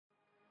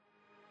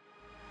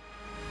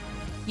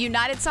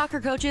United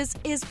Soccer Coaches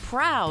is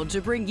proud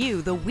to bring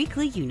you the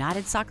weekly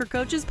United Soccer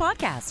Coaches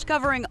podcast,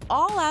 covering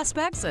all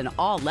aspects and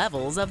all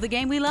levels of the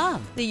game we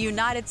love. The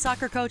United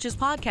Soccer Coaches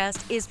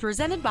podcast is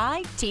presented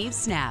by Team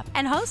Snap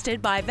and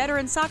hosted by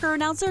veteran soccer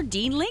announcer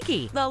Dean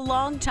Linke, the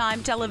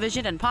longtime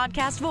television and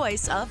podcast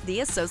voice of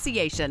the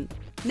association.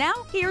 Now,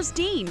 here's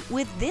Dean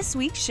with this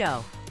week's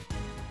show.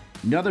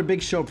 Another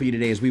big show for you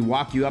today as we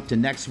walk you up to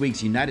next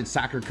week's United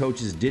Soccer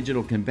Coaches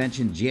Digital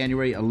Convention,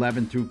 January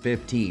 11 through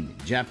 15.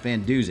 Jeff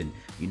Van Duzen,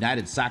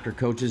 United Soccer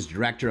Coaches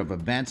Director of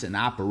Events and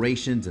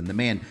Operations and the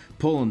man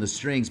pulling the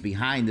strings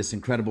behind this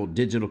incredible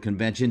digital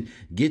convention,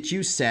 gets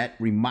you set,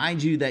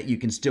 reminds you that you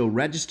can still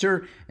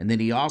register, and then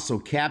he also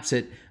caps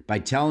it by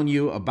telling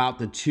you about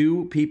the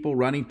two people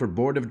running for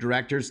board of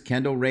directors,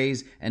 Kendall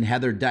Rays and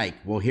Heather Dyke.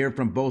 We'll hear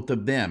from both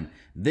of them.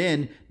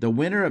 Then, the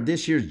winner of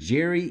this year's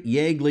Jerry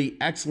Yeagley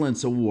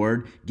Excellence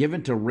Award,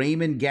 given to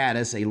Raymond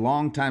Gaddis, a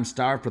longtime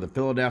star for the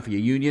Philadelphia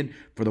Union,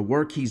 for the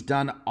work he's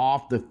done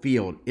off the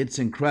field. It's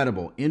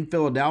incredible. In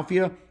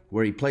Philadelphia,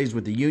 where he plays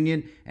with the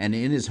Union, and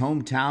in his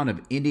hometown of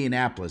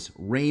Indianapolis,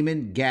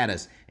 Raymond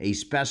Gaddis, a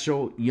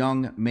special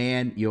young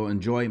man. You'll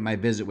enjoy my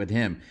visit with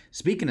him.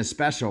 Speaking of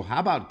special, how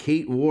about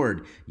Kate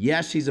Ward?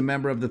 Yes, she's a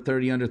member of the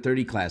 30 under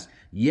 30 class.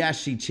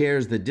 Yes, she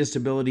chairs the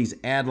Disabilities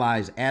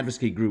Allies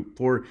Advocacy Group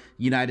for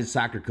United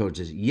Soccer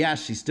Coaches.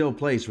 Yes, she still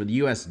plays for the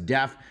U.S.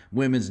 Deaf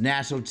Women's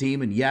National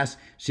Team. And yes,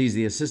 she's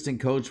the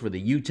assistant coach for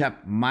the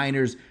UTEP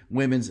Minors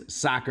Women's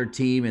Soccer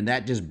Team. And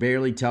that just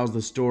barely tells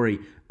the story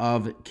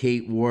of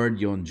Kate Ward.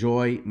 You'll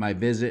enjoy my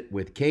visit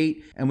with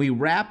Kate. And we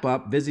wrap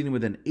up visiting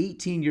with an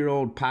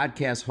 18-year-old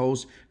podcast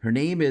host. Her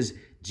name is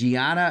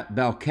Gianna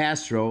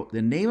Belcastro.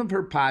 The name of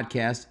her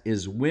podcast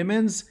is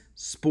Women's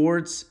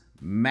Sports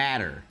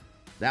Matter.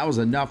 That was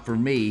enough for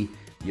me.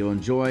 You'll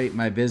enjoy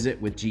my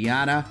visit with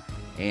Gianna,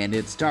 and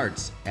it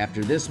starts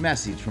after this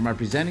message from our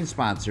presenting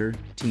sponsor,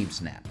 Team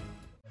Snap.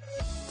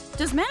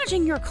 Does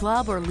managing your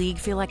club or league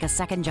feel like a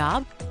second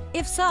job?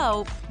 If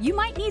so, you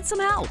might need some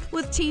help.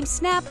 With Team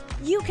Snap,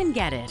 you can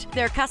get it.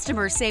 Their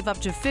customers save up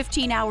to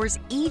 15 hours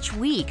each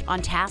week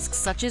on tasks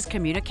such as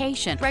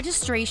communication,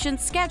 registration,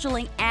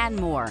 scheduling, and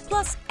more.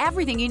 Plus,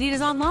 everything you need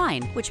is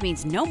online, which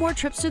means no more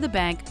trips to the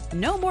bank,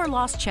 no more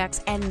lost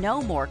checks, and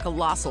no more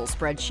colossal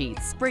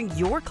spreadsheets. Bring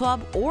your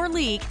club or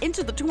league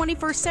into the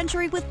 21st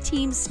century with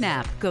Team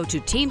Snap. Go to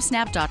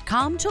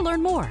teamsnap.com to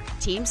learn more.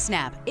 Team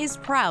Snap is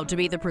proud to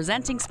be the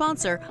presenting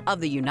sponsor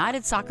of the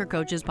United Soccer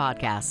Coaches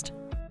podcast.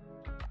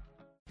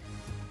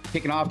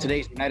 Kicking off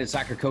today's United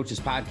Soccer Coaches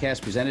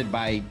podcast presented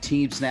by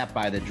Team Snap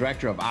by the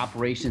Director of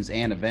Operations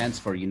and Events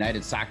for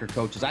United Soccer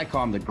Coaches. I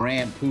call him the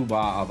grand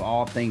poobah of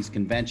all things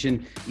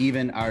convention,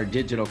 even our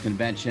digital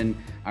convention,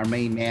 our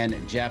main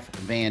man, Jeff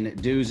Van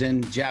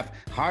Duzen. Jeff,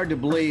 hard to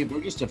believe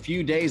we're just a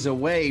few days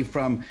away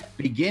from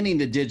beginning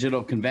the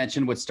digital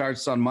convention, which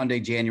starts on Monday,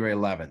 January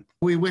 11th.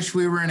 We wish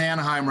we were in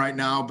Anaheim right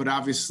now, but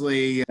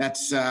obviously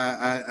that's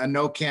a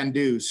no can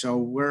do. So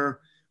we're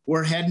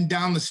heading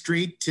down the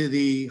street to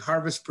the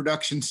Harvest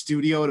Production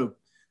Studio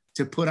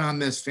to put on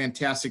this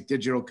fantastic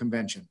digital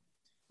convention.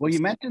 Well,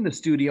 you mentioned the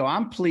studio.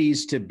 I'm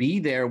pleased to be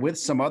there with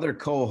some other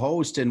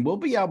co-hosts, and we'll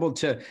be able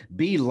to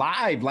be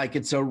live like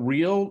it's a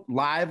real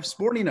live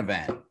sporting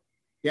event.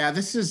 Yeah,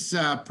 this is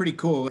pretty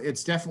cool.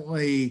 It's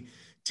definitely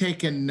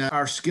taken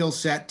our skill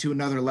set to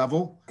another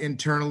level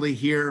internally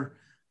here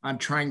on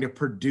trying to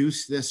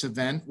produce this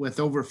event with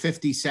over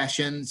 50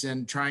 sessions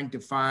and trying to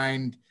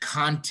find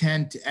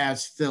content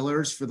as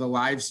fillers for the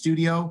live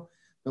studio.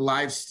 The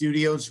live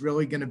studio is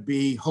really going to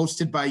be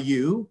hosted by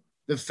you,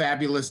 the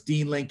fabulous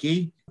Dean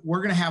Linke. We're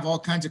going to have all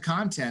kinds of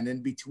content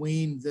in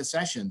between the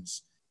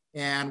sessions.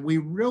 And we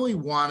really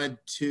wanted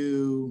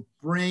to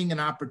bring an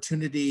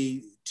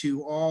opportunity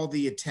to all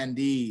the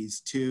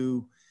attendees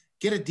to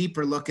get a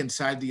deeper look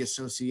inside the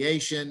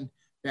association,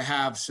 to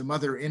have some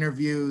other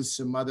interviews,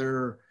 some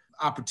other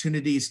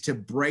opportunities to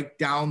break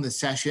down the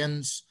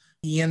sessions.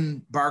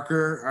 Ian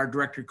Barker, our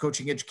Director of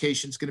Coaching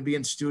Education, is going to be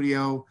in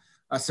studio.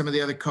 Some of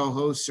the other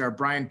co-hosts are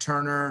Brian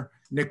Turner,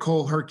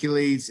 Nicole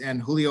Hercules,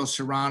 and Julio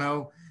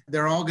Serrano.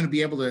 They're all going to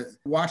be able to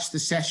watch the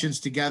sessions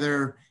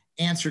together,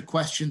 answer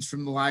questions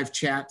from the live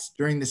chats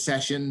during the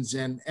sessions,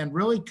 and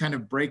really kind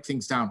of break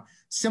things down,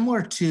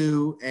 similar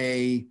to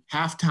a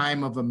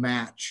halftime of a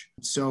match.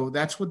 So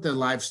that's what the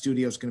live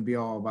studio is going to be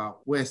all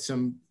about, with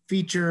some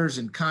features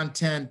and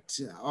content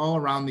all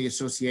around the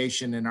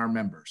association and our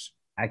members.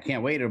 I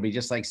can't wait. It'll be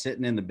just like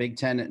sitting in the Big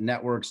Ten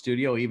Network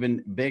studio,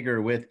 even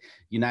bigger with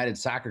United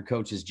Soccer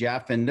Coaches,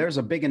 Jeff. And there's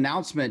a big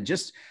announcement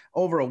just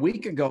over a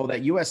week ago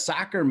that U.S.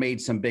 Soccer made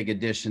some big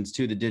additions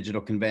to the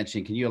digital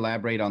convention. Can you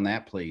elaborate on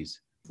that,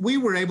 please? We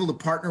were able to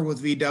partner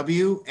with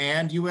VW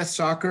and U.S.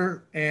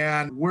 Soccer,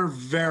 and we're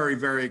very,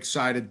 very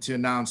excited to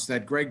announce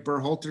that Greg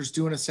Berhalter's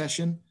doing a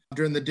session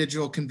during the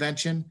digital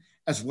convention,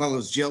 as well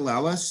as Jill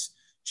Ellis.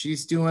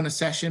 She's doing a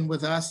session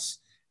with us.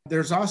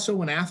 There's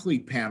also an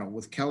athlete panel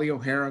with Kelly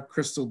O'Hara,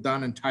 Crystal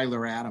Dunn, and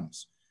Tyler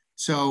Adams.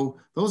 So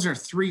those are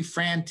three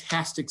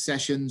fantastic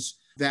sessions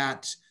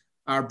that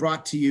are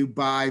brought to you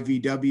by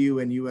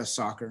VW and U.S.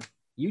 Soccer.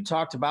 you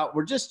talked about,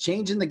 we're just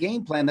changing the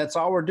game plan. That's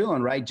all we're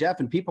doing, right, Jeff?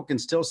 And people can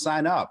still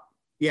sign up.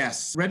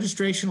 Yes,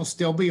 registration will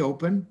still be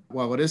open.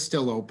 Well, it is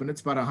still open.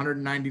 It's about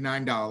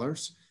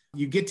 $199.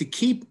 You get to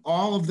keep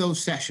all of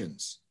those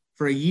sessions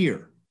for a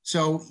year.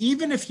 So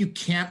even if you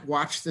can't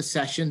watch the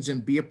sessions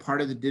and be a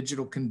part of the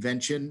digital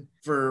convention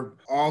for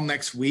all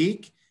next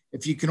week,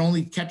 if you can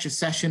only catch a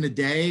session a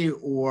day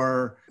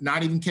or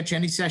not even catch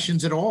any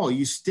sessions at all,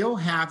 you still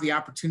have the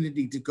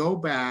opportunity to go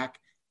back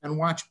and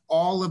watch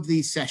all of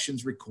these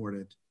sessions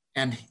recorded,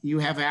 and you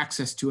have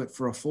access to it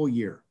for a full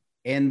year.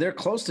 And they're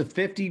close to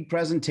 50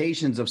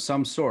 presentations of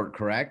some sort,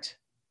 correct?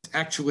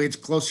 Actually, it's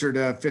closer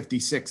to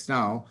 56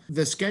 now.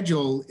 The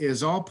schedule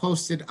is all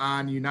posted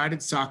on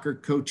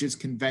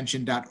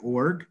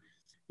UnitedSoccerCoachesConvention.org.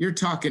 You're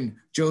talking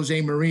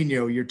Jose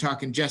Mourinho, you're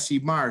talking Jesse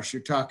Marsh,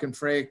 you're talking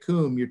Freya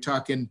Coombe, you're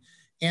talking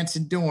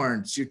Anson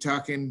Dorrance, you're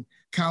talking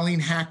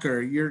Colleen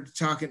Hacker, you're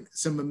talking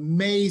some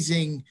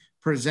amazing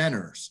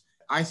presenters.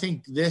 I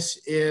think this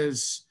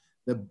is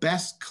the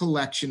best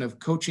collection of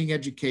coaching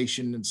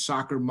education and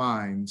soccer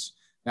minds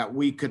that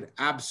we could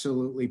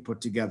absolutely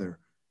put together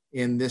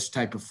in this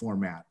type of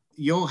format.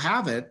 You'll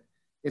have it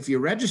if you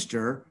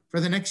register for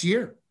the next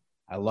year.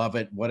 I love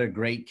it. What a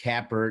great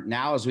capper.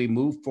 Now, as we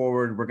move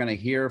forward, we're going to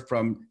hear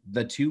from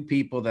the two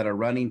people that are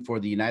running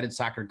for the United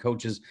Soccer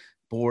Coaches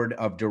Board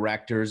of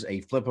Directors, a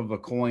flip of a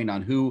coin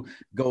on who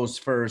goes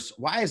first.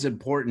 Why is it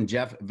important,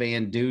 Jeff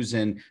Van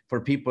Duzen,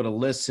 for people to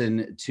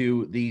listen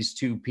to these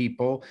two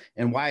people?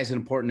 And why is it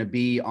important to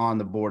be on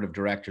the board of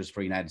directors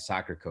for United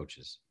Soccer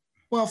Coaches?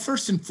 Well,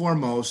 first and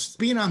foremost,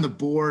 being on the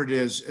board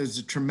is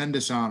a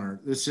tremendous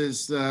honor. This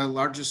is the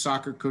largest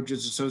soccer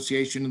coaches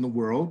association in the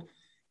world,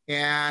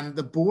 and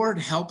the board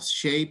helps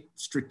shape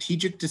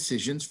strategic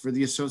decisions for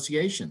the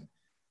association.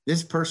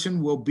 This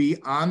person will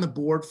be on the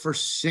board for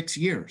 6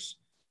 years.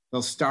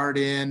 They'll start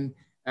in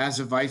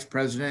as a vice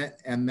president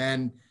and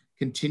then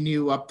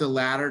continue up the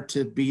ladder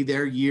to be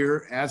their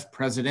year as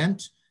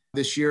president.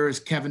 This year is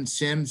Kevin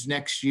Sims.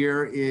 Next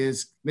year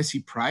is Missy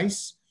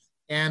Price.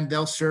 And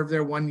they'll serve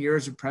their 1 year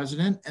as a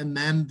president, and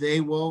then they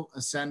will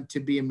ascend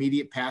to be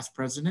immediate past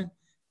president,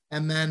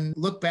 and then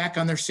look back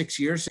on their 6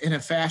 years in a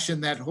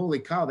fashion that, holy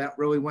cow, that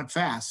really went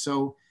fast.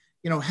 So,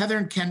 Heather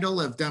and Kendall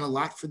have done a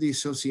lot for the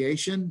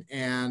association,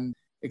 and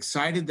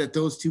excited that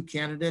those two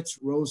candidates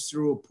rose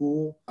through a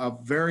pool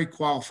of very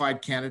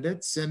qualified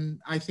candidates.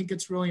 And I think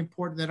it's really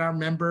important that our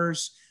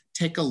members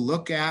take a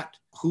look at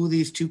who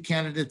these two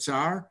candidates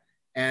are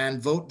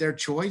and vote their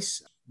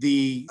choice.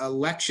 The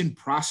election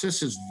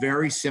process is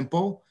very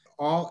simple.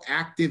 All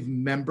active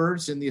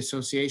members in the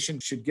association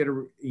should get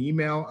an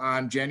email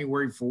on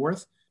January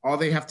 4th. All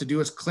they have to do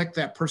is click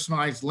that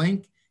personalized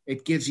link.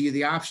 It gives you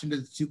the option to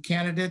the two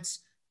candidates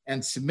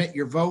and submit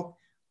your vote.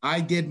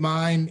 I did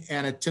mine,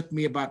 and it took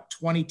me about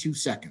 22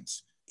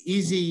 seconds.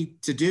 Easy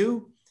to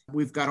do.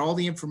 We've got all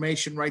the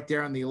information right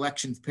there on the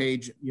elections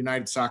page,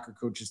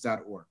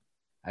 UnitedSoccerCoaches.org.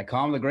 I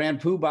call him the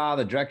Grand Poobah,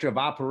 the Director of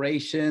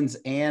Operations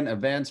and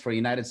Events for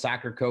United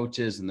Soccer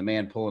Coaches, and the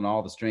man pulling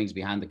all the strings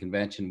behind the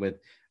convention with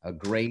a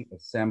great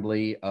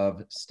assembly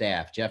of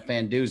staff. Jeff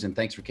Van Duzen,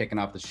 thanks for kicking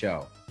off the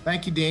show.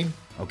 Thank you, Dean.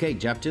 Okay,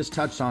 Jeff just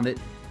touched on it.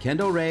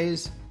 Kendall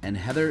Reyes and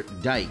Heather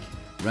Dyke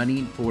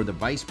running for the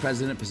vice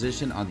president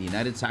position on the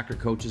United Soccer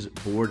Coaches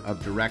Board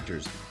of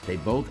Directors. They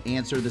both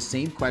answer the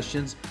same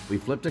questions. We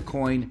flipped a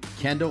coin.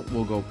 Kendall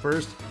will go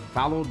first,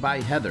 followed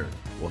by Heather.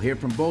 We'll hear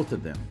from both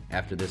of them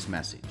after this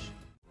message.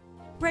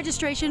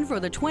 Registration for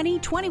the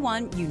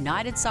 2021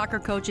 United Soccer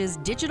Coaches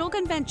Digital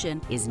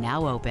Convention is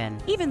now open.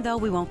 Even though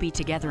we won't be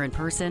together in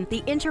person, the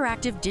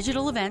interactive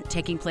digital event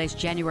taking place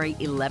January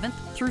 11th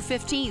through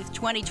 15th,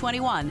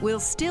 2021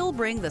 will still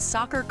bring the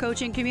soccer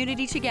coaching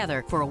community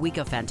together for a week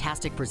of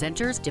fantastic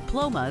presenters,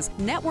 diplomas,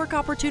 network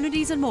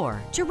opportunities, and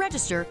more. To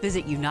register,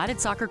 visit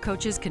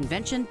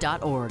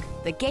UnitedSoccerCoachesConvention.org.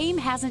 The game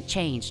hasn't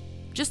changed,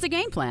 just the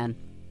game plan.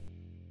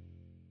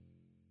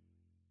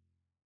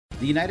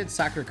 The United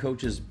Soccer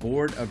Coaches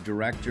Board of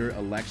Director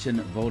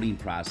election voting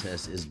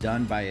process is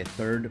done by a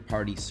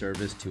third-party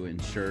service to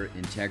ensure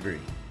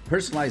integrity.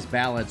 Personalized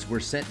ballots were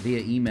sent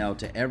via email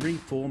to every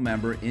full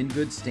member in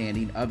good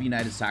standing of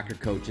United Soccer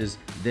Coaches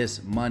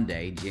this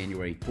Monday,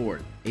 January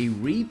 4th. A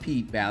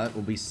repeat ballot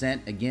will be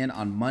sent again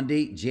on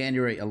Monday,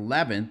 January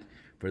 11th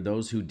for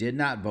those who did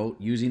not vote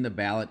using the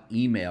ballot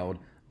emailed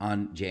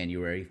on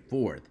January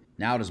 4th.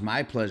 Now it is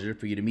my pleasure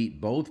for you to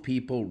meet both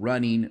people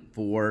running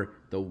for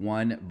the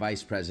one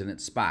vice president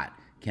spot,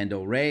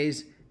 Kendall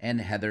Reyes and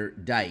Heather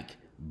Dyke.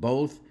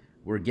 Both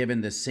were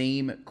given the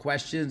same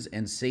questions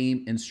and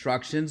same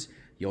instructions.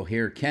 You'll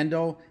hear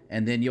Kendall,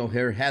 and then you'll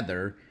hear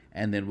Heather,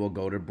 and then we'll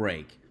go to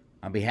break.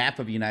 On behalf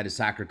of United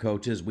Soccer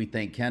Coaches, we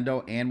thank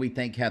Kendall and we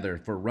thank Heather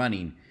for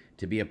running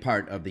to be a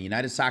part of the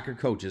United Soccer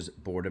Coaches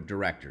Board of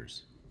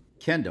Directors.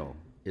 Kendall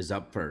is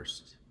up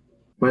first.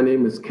 My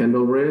name is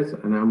Kendall Reyes,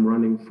 and I'm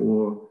running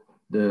for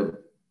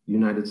the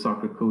United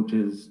Soccer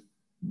Coaches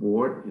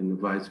Board in the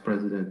vice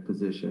president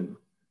position.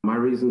 My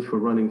reason for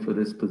running for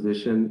this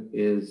position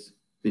is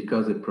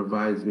because it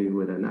provides me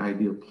with an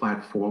ideal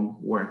platform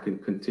where I can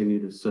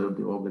continue to serve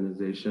the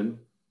organization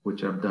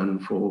which I've done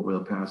for over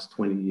the past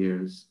 20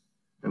 years,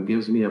 and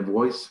gives me a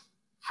voice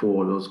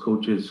for those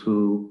coaches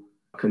who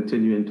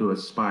continuing to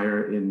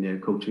aspire in their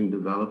coaching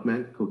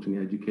development, coaching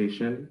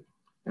education,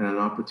 and an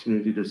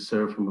opportunity to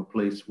serve from a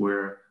place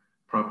where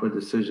proper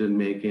decision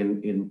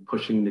making in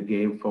pushing the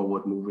game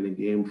forward, moving the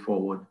game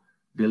forward,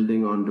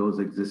 building on those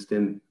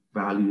existing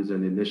values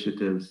and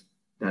initiatives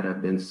that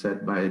have been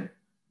set by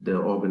the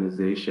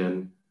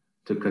organization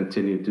to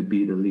continue to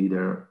be the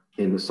leader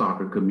in the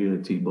soccer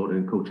community, both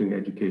in coaching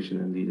education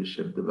and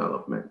leadership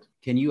development.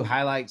 Can you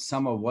highlight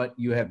some of what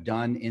you have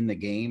done in the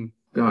game?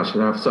 Gosh,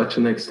 I have such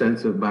an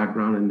extensive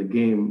background in the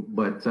game,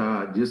 but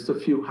just a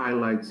few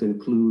highlights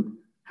include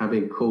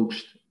having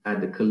coached at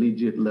the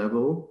collegiate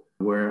level,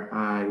 where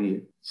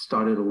I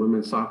started a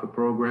women's soccer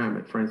program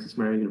at Francis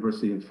Marion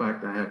University. In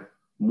fact, I have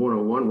more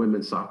than one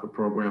women's soccer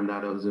program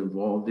that I was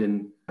involved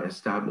in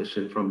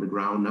establishing from the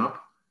ground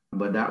up.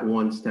 But that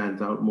one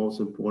stands out most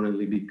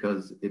importantly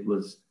because it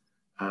was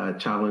a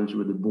challenge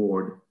with the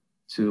board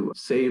to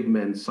save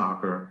men's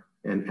soccer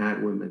and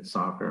add women's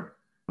soccer.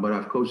 But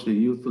I've coached the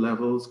youth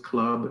levels,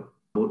 club,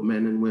 both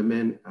men and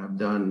women. I've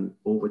done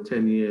over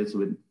 10 years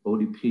with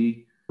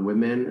ODP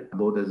women,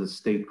 both as a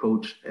state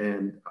coach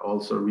and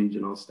also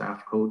regional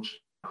staff coach,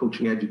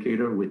 coaching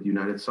educator with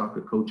United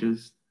Soccer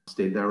Coaches,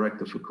 state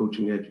director for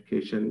coaching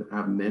education.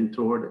 I've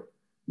mentored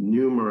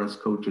numerous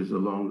coaches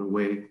along the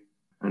way,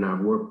 and I've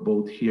worked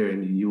both here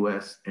in the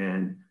US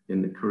and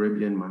in the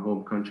Caribbean, my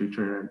home country,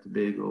 Trinidad and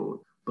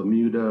Tobago,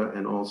 Bermuda,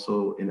 and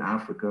also in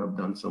Africa. I've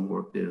done some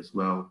work there as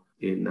well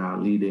in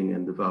leading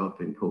and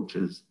developing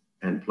coaches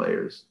and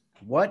players.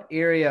 What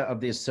area of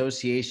the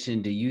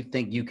association do you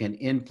think you can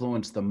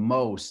influence the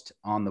most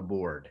on the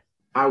board?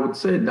 I would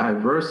say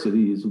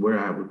diversity is where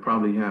I would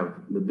probably have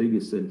the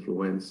biggest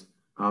influence.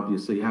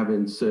 Obviously,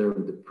 having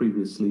served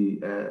previously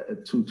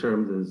 2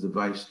 terms as the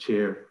vice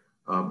chair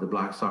of the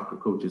Black soccer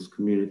coaches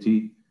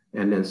community,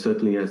 and then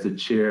certainly as the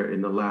chair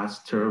in the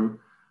last term.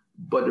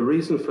 But the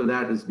reason for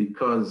that is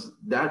because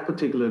that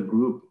particular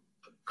group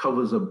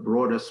covers a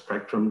broader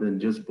spectrum than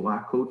just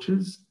Black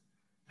coaches.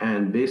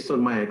 And based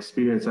on my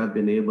experience, I've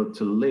been able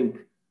to link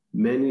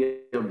many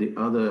of the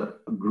other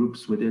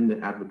groups within the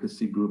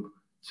advocacy group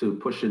to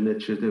push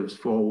initiatives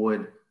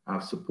forward.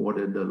 I've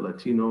supported the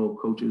Latino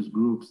coaches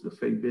groups, the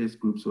faith-based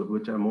groups, of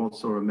which I'm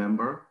also a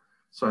member.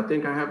 So I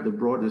think I have the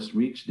broadest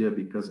reach there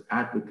because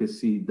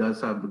advocacy does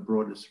have the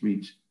broadest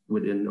reach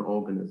within the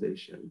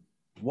organization.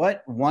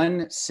 What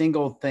one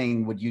single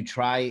thing would you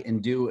try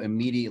and do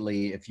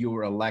immediately if you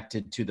were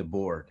elected to the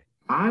board?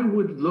 I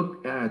would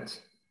look at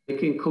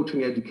making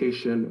coaching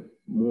education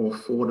more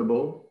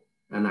affordable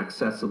and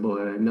accessible.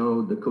 And I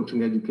know the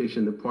coaching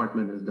education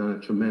department has done a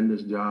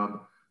tremendous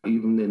job,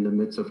 even in the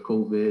midst of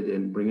COVID,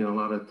 and bringing a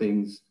lot of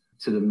things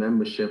to the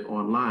membership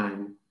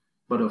online.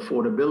 But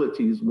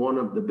affordability is one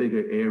of the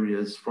bigger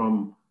areas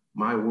from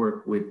my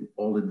work with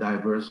all the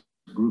diverse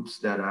groups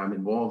that I'm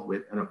involved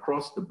with. And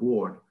across the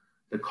board,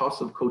 the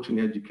cost of coaching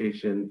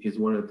education is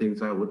one of the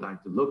things I would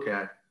like to look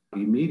at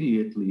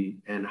immediately,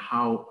 and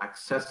how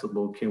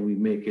accessible can we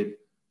make it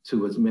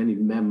to as many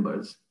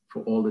members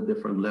for all the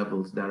different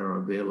levels that are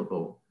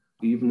available.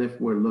 Even if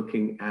we're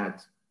looking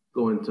at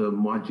going to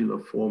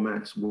modular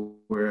formats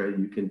where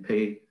you can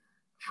pay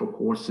for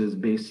courses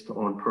based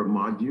on per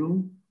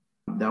module,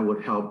 that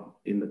would help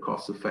in the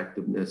cost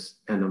effectiveness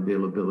and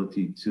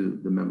availability to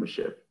the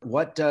membership.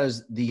 What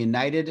does the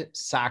United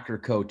Soccer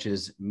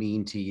Coaches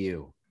mean to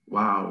you?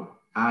 Wow.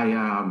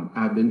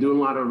 I've been doing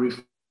a lot of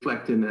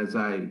reflecting as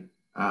I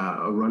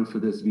run for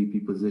this VP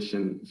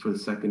position for the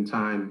second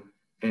time.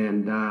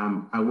 And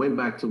I went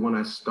back to when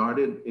I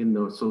started in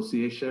the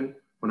association.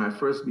 When I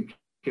first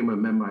became a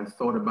member, I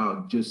thought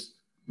about just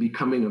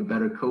becoming a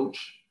better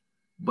coach,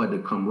 but the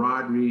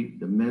camaraderie,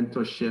 the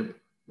mentorship,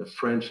 the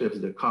friendships,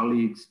 the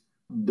colleagues,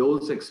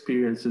 those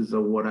experiences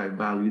are what I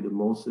value the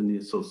most in the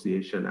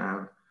association.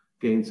 I've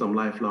gained some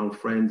lifelong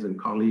friends and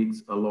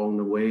colleagues along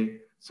the way,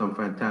 some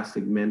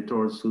fantastic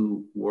mentors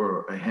who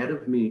were ahead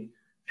of me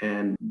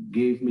and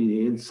gave me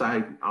the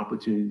insight,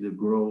 opportunity to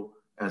grow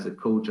as a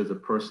coach, as a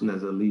person,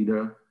 as a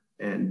leader.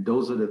 And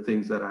those are the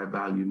things that I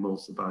value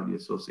most about the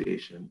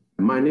association.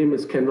 My name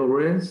is Kendall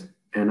Reyes,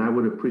 and I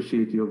would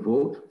appreciate your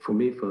vote for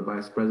me for the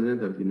Vice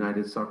President of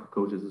United Soccer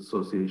Coaches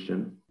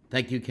Association.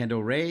 Thank you,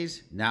 Kendall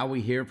Reyes. Now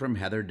we hear from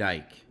Heather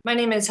Dyke. My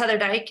name is Heather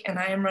Dyke, and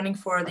I am running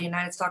for the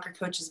United Soccer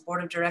Coaches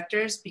Board of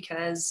Directors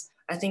because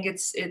I think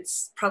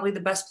it's probably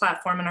the best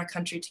platform in our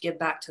country to give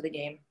back to the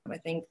game. I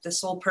think the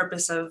sole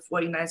purpose of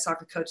what United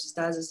Soccer Coaches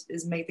does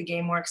is make the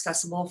game more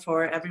accessible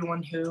for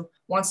everyone who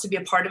wants to be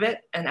a part of it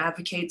and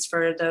advocates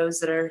for those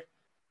that are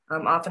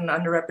often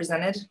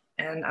underrepresented.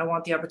 And I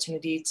want the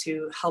opportunity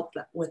to help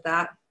with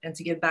that and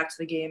to give back to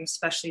the game,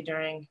 especially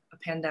during a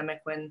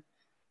pandemic when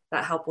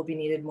that help will be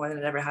needed more than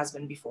it ever has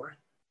been before.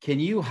 Can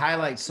you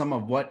highlight some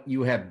of what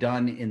you have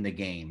done in the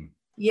game?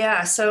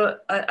 Yeah, so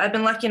I've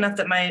been lucky enough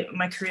that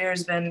my career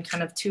has been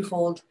kind of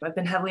twofold. I've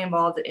been heavily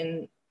involved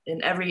in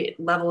every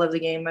level of the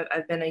game.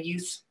 I've been a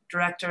youth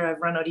director,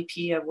 I've run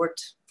ODP, I've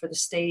worked for the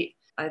state,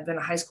 I've been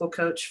a high school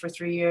coach for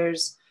 3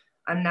 years.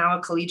 I'm now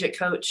a collegiate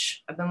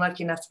coach. I've been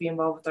lucky enough to be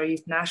involved with our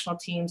youth national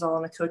teams all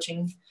on a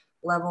coaching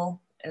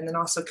level, and then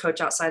also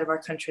coach outside of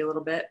our country a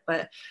little bit.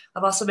 But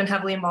I've also been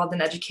heavily involved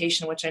in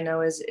education, which I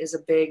know is a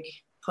big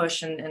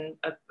push and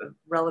a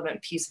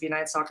relevant piece of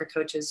United Soccer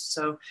Coaches.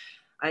 So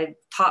I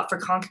taught for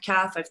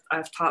CONCACAF,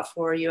 I've taught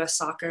for US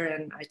Soccer,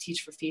 and I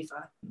teach for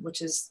FIFA,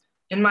 which is,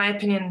 in my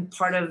opinion,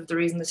 part of the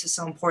reason this is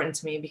so important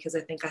to me, because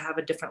I think I have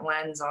a different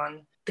lens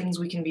on things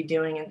we can be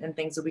doing and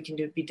things that we can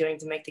be doing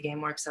to make the game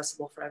more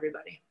accessible for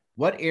everybody.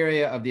 What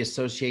area of the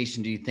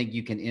association do you think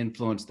you can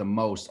influence the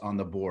most on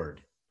the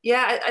board?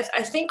 Yeah,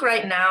 I think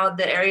right now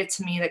the area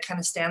to me that kind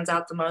of stands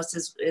out the most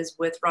is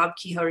with Rob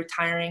Kehoe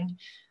retiring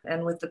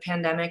and with the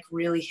pandemic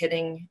really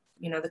hitting,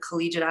 the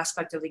collegiate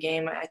aspect of the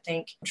game. I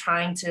think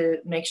trying to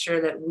make sure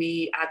that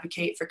we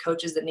advocate for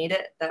coaches that need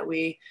it, that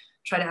we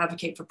try to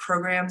advocate for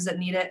programs that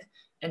need it,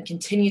 and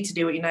continue to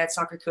do what United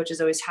Soccer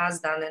Coaches always has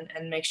done,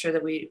 and make sure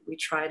that we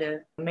try to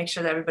make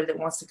sure that everybody that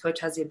wants to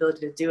coach has the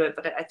ability to do it.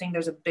 But I think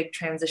there's a big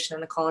transition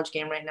in the college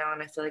game right now,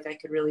 and I feel like I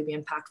could really be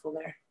impactful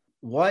there.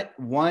 What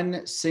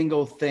one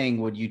single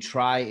thing would you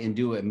try and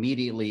do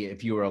immediately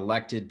if you were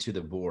elected to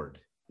the board?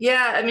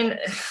 Yeah, I mean,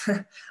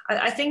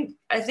 I think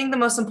the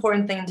most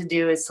important thing to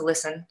do is to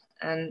listen.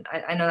 And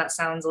I know that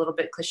sounds a little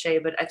bit cliche,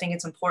 but I think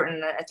it's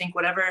important. I think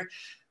whatever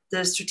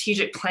the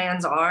strategic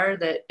plans are,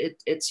 that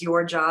it's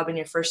your job in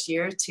your first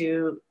year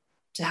to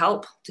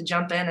help, to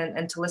jump in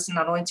and to listen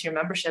not only to your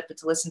membership, but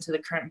to listen to the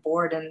current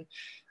board and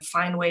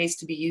find ways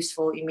to be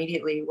useful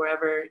immediately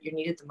wherever you're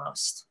needed the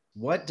most.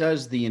 What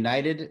does the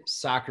United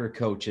Soccer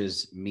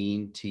Coaches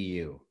mean to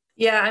you?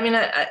 Yeah, I mean,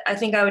 I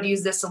think I would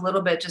use this a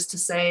little bit just to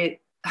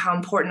say how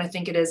important I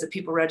think it is that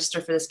people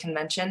register for this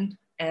convention.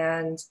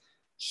 And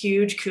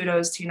huge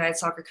kudos to United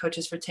Soccer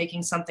Coaches for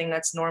taking something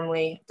that's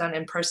normally done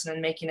in person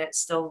and making it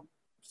still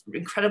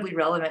incredibly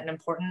relevant and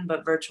important,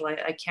 but virtual.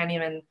 I can't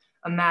even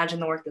imagine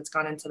the work that's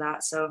gone into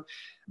that. So,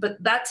 but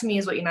that to me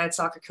is what United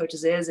Soccer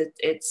Coaches is.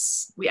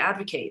 It's we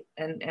advocate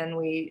and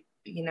we,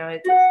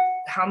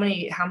 how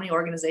many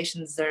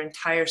organizations, their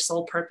entire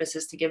sole purpose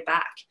is to give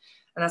back.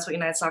 And that's what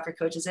United Soccer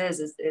Coaches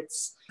is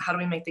it's how do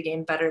we make the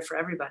game better for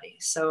everybody?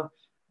 So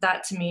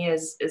that to me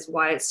is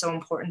why it's so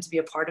important to be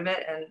a part of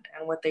it and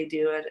what they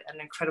do at an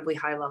incredibly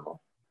high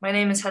level. My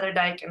name is Heather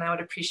Dyke, and I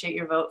would appreciate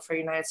your vote for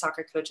United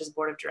Soccer Coaches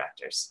Board of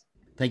Directors.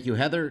 Thank you,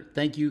 Heather.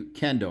 Thank you,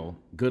 Kendall.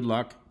 Good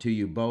luck to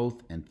you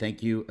both. And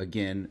thank you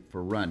again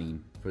for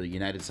running for the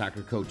United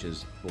Soccer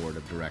Coaches Board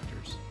of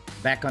Directors.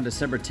 Back on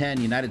December 10,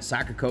 United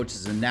Soccer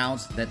Coaches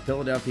announced that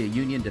Philadelphia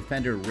Union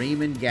defender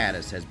Raymond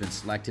Gaddis has been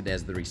selected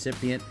as the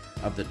recipient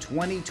of the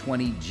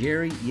 2020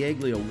 Jerry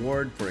Yeagley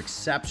Award for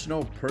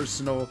Exceptional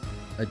Personal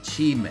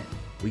Achievement.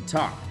 We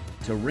talked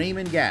to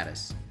Raymond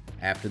Gaddis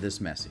after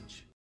this message.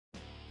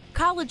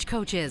 College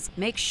coaches,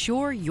 make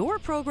sure your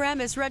program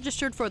is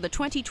registered for the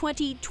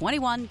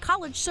 2020-21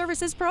 College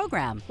Services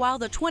Program. While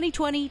the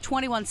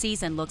 2020-21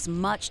 season looks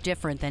much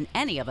different than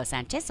any of us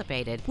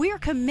anticipated, we are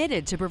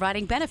committed to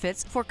providing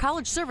benefits for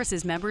College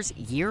Services members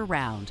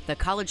year-round. The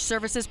College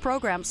Services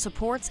Program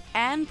supports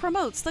and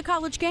promotes the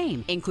college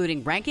game,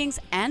 including rankings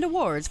and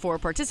awards for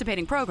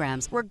participating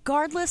programs,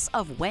 regardless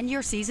of when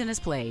your season is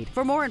played.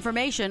 For more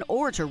information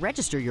or to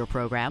register your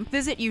program,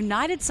 visit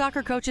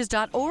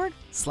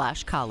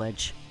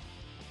unitedsoccercoaches.org/college.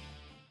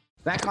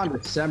 Back on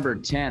December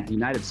 10th,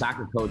 United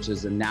Soccer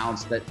Coaches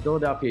announced that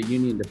Philadelphia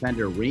Union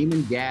defender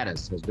Raymond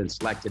Gaddis has been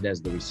selected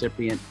as the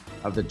recipient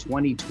of the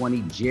 2020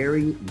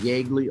 Jerry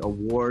Yeagley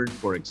Award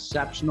for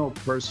Exceptional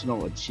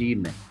Personal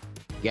Achievement.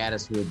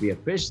 Gaddis will be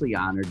officially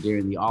honored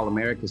during the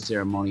All-America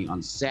ceremony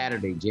on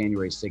Saturday,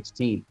 January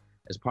 16th,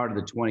 as part of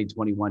the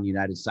 2021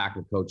 United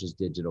Soccer Coaches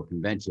Digital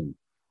Convention.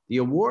 The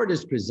award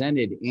is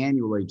presented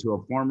annually to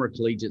a former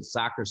collegiate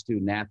soccer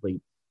student athlete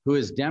who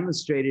has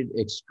demonstrated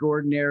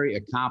extraordinary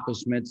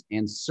accomplishments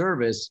and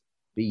service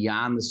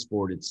beyond the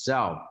sport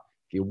itself.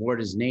 The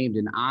award is named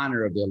in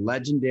honor of the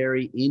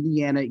legendary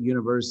Indiana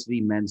University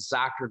men's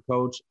soccer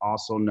coach,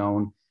 also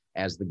known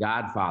as the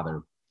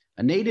Godfather.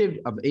 A native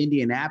of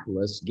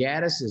Indianapolis,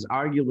 Gaddis is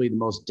arguably the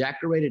most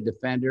decorated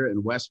defender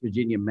in West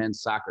Virginia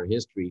men's soccer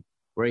history,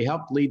 where he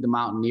helped lead the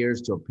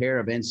Mountaineers to a pair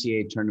of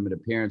NCAA tournament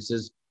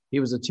appearances. He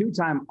was a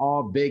two-time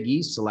All-Big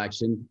East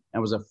selection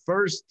and was a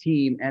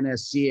first-team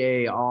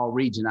NSCAA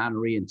All-Region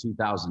honoree in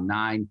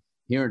 2009.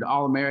 He earned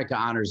All-America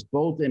honors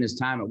both in his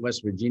time at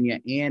West Virginia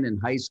and in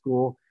high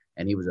school,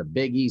 and he was a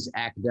Big East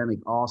Academic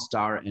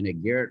All-Star and a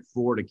Garrett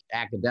Ford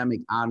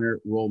Academic Honor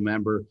Roll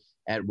member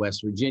at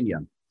West Virginia.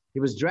 He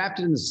was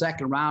drafted in the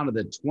second round of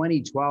the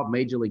 2012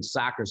 Major League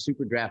Soccer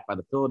Super Draft by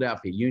the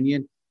Philadelphia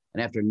Union,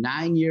 and after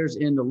 9 years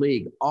in the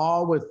league,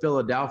 all with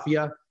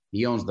Philadelphia,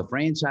 he owns the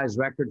franchise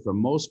record for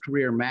most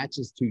career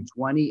matches,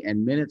 220,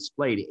 and minutes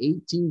played,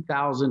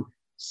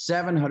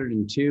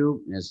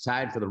 18,702, and is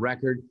tied for the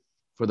record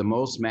for the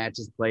most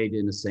matches played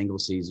in a single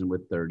season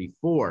with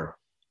 34.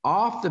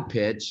 Off the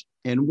pitch,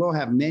 and we'll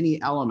have many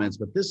elements,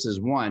 but this is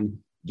one,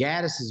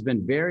 Gaddis has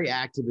been very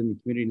active in the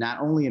community, not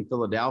only in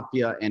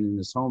Philadelphia and in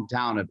his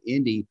hometown of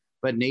Indy,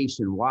 but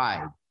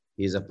nationwide.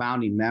 He is a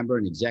founding member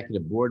and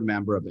executive board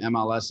member of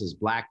MLS's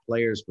Black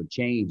Players for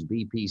Change,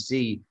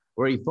 BPC,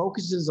 where he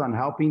focuses on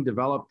helping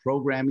develop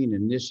programming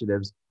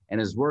initiatives and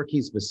is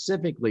working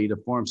specifically to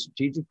form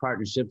strategic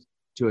partnerships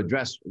to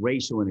address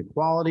racial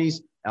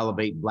inequalities,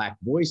 elevate Black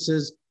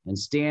voices, and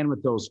stand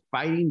with those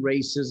fighting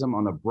racism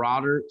on the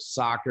broader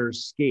soccer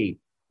scape.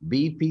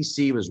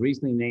 BPC was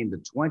recently named the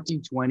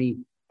 2020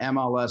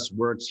 MLS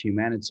Works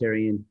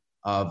Humanitarian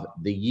of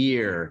the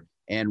Year.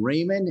 And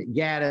Raymond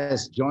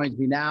Gaddis joins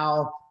me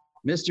now.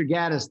 Mr.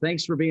 Gaddis,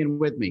 thanks for being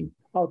with me.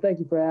 Oh, thank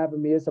you for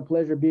having me. It's a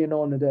pleasure being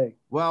on today.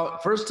 Well,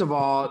 first of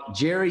all,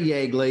 Jerry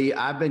Yeagley,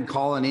 I've been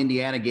calling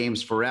Indiana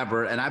games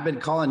forever, and I've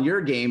been calling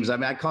your games. I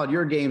mean, I called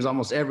your games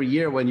almost every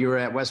year when you were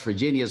at West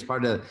Virginia as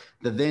part of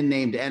the then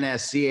named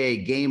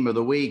NSCAA Game of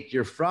the Week.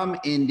 You're from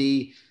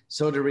Indy,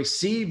 so to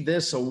receive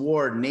this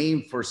award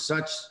named for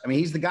such, I mean,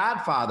 he's the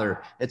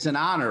godfather. It's an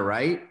honor,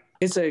 right?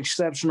 It's an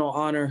exceptional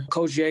honor.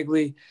 Coach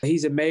Yeagley,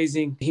 he's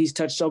amazing. He's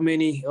touched so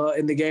many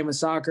in the game of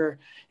soccer,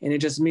 and it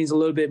just means a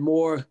little bit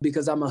more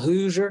because I'm a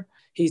Hoosier.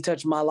 He's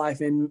touched my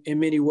life in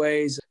many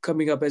ways,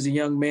 coming up as a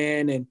young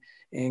man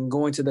and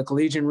going to the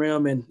collegiate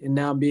realm and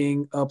now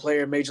being a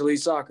player in Major League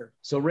Soccer.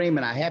 So,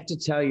 Raymond, I have to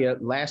tell you,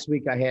 last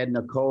week I had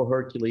Nicole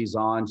Hercules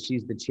on.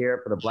 She's the chair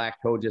for the Black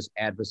Coaches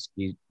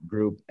Advocacy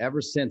Group.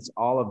 Ever since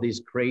all of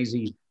these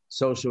crazy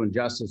social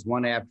injustice,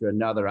 one after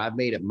another, I've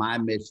made it my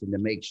mission to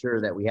make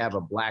sure that we have a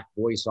Black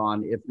voice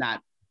on, if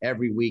not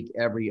every week,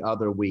 every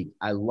other week.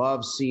 I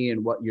love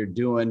seeing what you're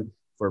doing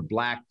for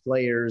Black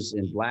players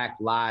and Black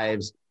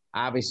lives.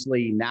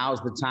 Obviously,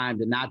 now's the time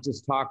to not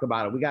just talk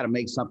about it. We got to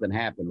make something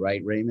happen,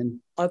 right,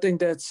 Raymond? I think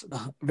that's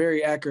a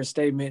very accurate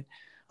statement.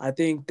 I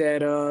think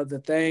that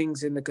the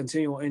things and the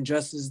continual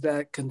injustices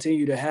that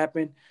continue to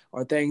happen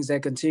are things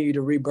that continue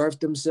to rebirth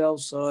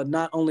themselves,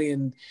 not only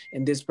in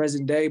this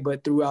present day,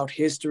 but throughout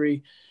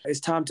history. It's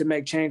time to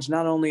make change,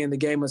 not only in the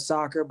game of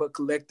soccer, but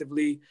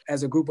collectively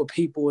as a group of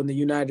people in the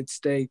United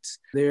States.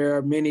 There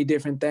are many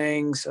different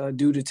things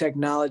due to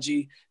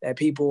technology that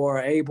people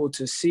are able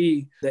to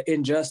see the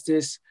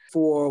injustice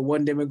for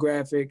one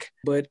demographic,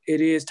 but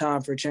it is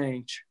time for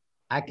change.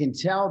 I can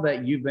tell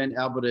that you've been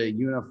able to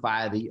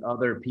unify the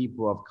other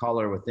people of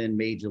color within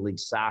Major League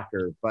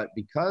Soccer, but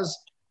because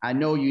I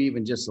know you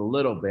even just a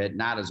little bit,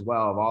 not as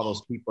well of all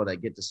those people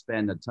that get to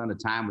spend a ton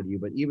of time with you,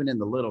 but even in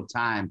the little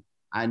time,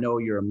 I know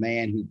you're a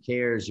man who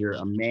cares, you're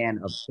a man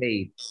of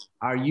faith.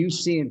 Are you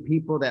seeing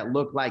people that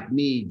look like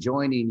me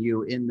joining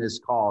you in this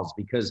cause?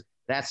 Because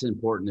that's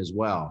important as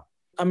well.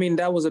 I mean,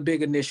 that was a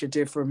big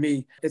initiative for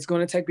me. It's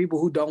going to take people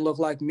who don't look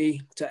like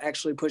me to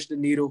actually push the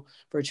needle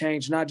for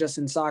change, not just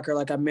in soccer,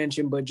 like I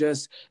mentioned, but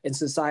just in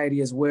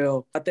society as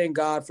well. I thank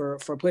God for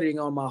putting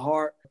on my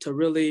heart to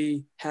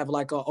really have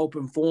like an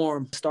open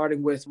forum,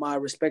 starting with my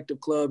respective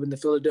club in the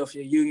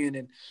Philadelphia Union,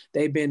 and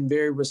they've been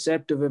very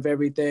receptive of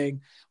everything.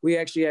 We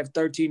actually have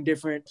 13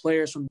 different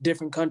players from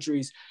different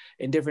countries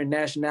and different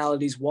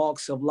nationalities,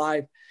 walks of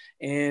life,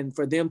 and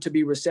for them to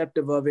be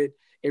receptive of it,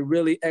 it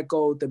really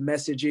echoed the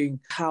messaging,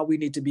 how we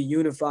need to be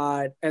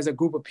unified as a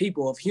group of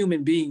people, of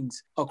human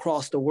beings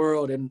across the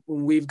world. And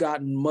when we've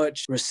gotten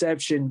much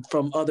reception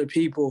from other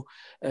people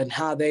and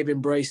how they've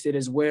embraced it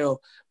as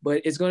well.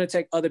 But it's going to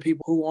take other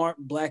people who aren't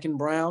Black and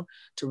brown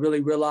to really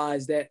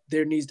realize that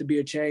there needs to be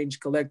a change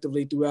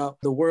collectively throughout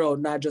the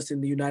world, not just in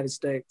the United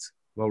States.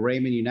 Well,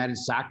 Raymond, United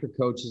Soccer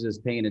Coaches is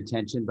paying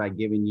attention by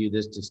giving you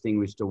this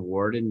distinguished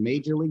award, and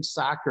Major League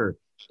Soccer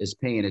is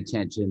paying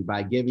attention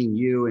by giving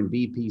you and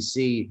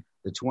BPC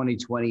the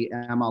 2020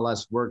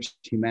 MLS Works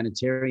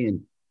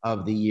Humanitarian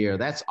of the Year.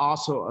 That's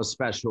also a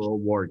special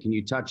award. Can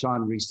you touch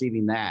on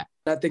receiving that?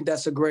 I think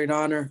that's a great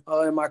honor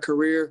in my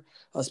career,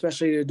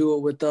 especially to do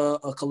it with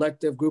a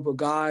collective group of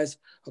guys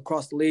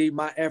across the league.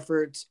 My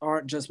efforts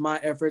aren't just my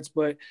efforts,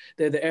 but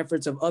they're the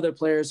efforts of other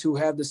players who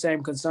have the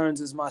same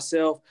concerns as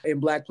myself in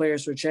Black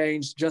Players for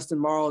Change. Justin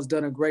Morrow has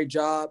done a great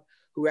job,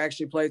 who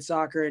actually played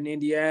soccer in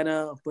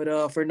Indiana,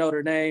 but for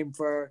Notre Dame,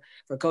 for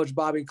Coach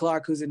Bobby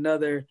Clark, who's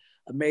another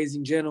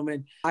amazing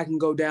gentleman. I can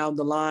go down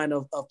the line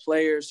of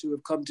players who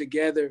have come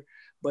together,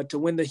 but to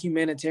win the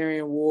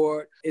humanitarian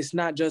award, it's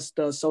not just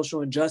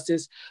social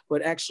injustice,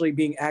 but actually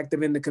being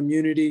active in the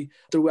community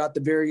throughout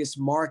the various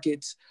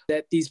markets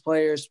that these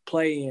players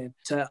play in,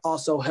 to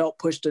also help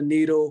push the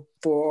needle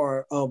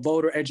for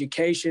voter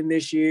education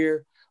this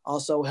year,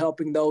 also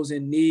helping those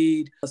in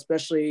need,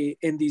 especially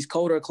in these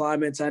colder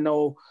climates. I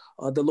know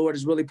the Lord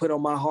has really put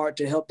on my heart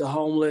to help the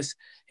homeless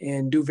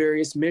and do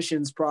various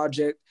missions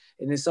projects.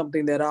 And it's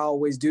something that I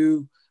always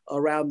do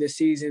around this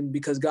season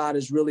because God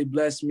has really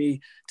blessed me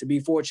to be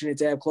fortunate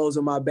to have clothes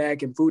on my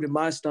back and food in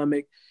my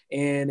stomach.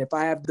 And if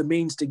I have the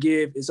means to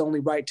give, it's only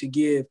right to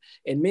give.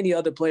 And many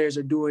other players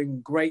are doing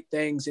great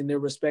things in their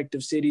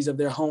respective cities of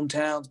their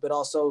hometowns, but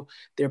also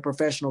their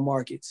professional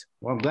markets.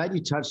 Well, I'm glad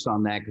you touched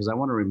on that because I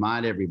want to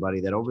remind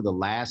everybody that over the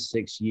last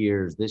 6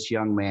 years, this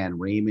young man,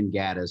 Raymond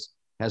Gaddis,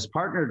 has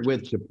partnered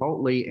with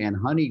Chipotle and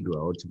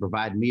Honeygrow to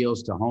provide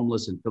meals to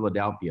homeless in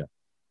Philadelphia.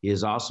 He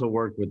has also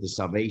worked with the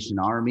Salvation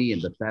Army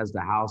and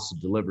Bethesda House to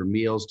deliver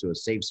meals to a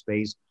safe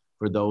space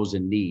for those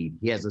in need.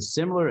 He has a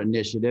similar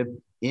initiative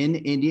in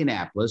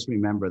Indianapolis.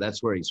 Remember,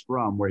 that's where he's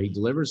from, where he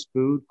delivers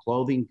food,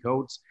 clothing,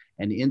 coats,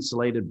 and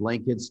insulated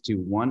blankets to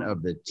one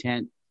of the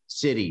tent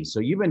cities. So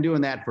you've been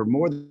doing that for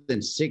more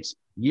than 6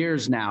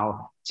 years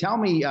now. Tell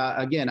me,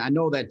 again, I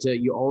know that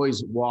you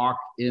always walk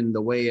in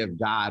the way of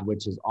God,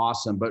 which is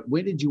awesome. But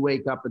when did you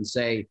wake up and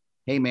say,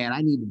 hey, man,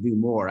 I need to do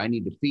more. I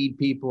need to feed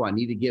people. I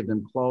need to give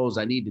them clothes.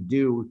 I need to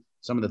do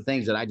some of the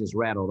things that I just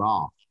rattled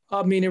off?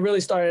 I mean, it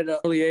really started at an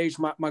early age.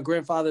 My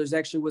grandfather is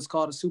actually what's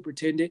called a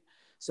superintendent.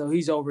 So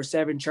he's over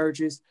 7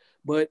 churches.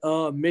 But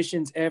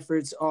missions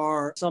efforts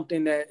are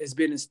something that has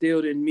been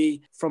instilled in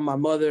me from my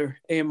mother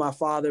and my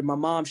father. My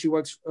mom, she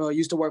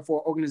used to work for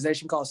an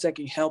organization called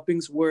Second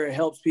Helpings, where it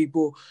helps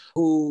people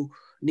who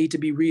need to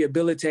be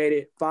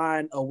rehabilitated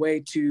find a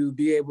way to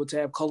be able to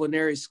have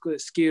culinary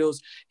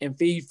skills and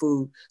feed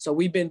food. So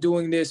we've been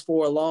doing this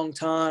for a long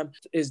time.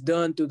 It's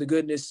done through the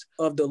goodness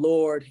of the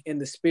Lord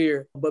and the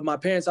Spirit. But my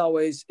parents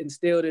always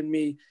instilled in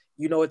me,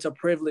 it's a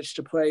privilege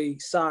to play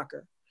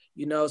soccer.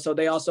 So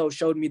they also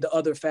showed me the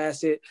other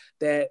facet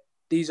that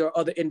these are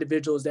other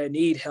individuals that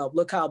need help.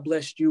 Look how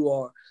blessed you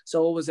are.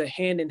 So it was a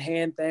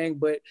hand-in-hand thing,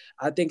 but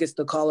I think it's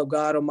the call of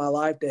God on my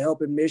life to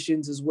help in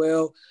missions as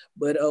well.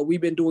 But we've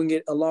been doing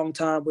it a long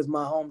time with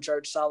my home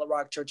church, Solid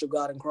Rock Church of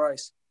God in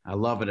Christ. I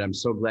love it. I'm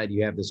so glad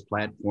you have this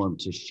platform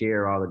to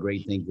share all the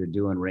great things you're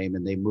doing,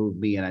 Raymond. They move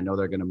me, and I know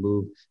they're going to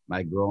move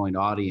my growing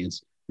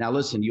audience. Now,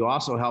 listen, you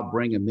also helped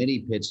bring a mini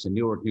pitch to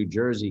Newark, New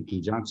Jersey, in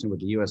conjunction with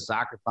the U.S.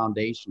 Soccer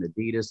Foundation,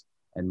 Adidas,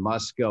 and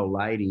Musco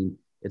Lighting.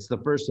 It's the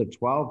first of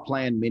 12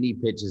 planned mini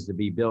pitches to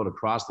be built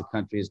across the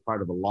country as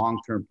part of a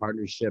long-term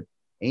partnership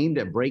aimed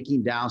at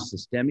breaking down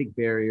systemic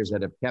barriers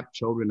that have kept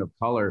children of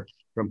color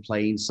from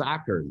playing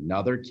soccer.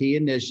 Another key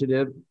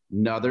initiative,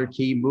 another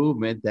key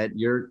movement that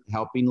you're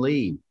helping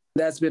lead.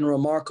 That's been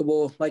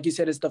remarkable. Like you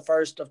said, it's the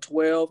first of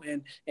 12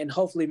 and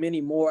hopefully many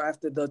more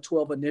after the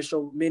 12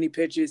 initial mini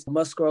pitches.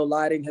 Musco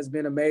Lighting has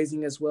been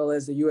amazing, as well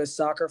as the U.S.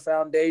 Soccer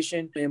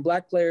Foundation. And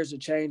Black Players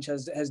of Change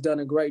has done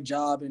a great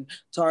job in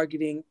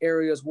targeting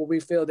areas where we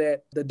feel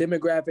that the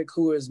demographic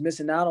who is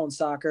missing out on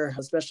soccer,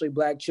 especially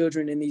Black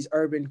children in these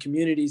urban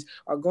communities,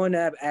 are going to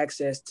have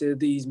access to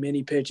these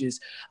mini pitches.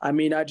 I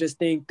mean, I just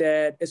think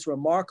that it's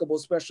remarkable,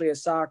 especially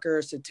as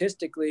soccer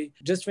statistically.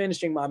 Just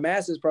finishing my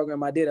master's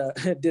program, I did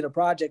a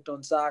project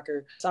on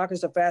soccer. Soccer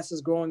is the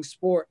fastest growing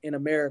sport in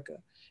America.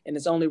 And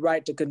it's only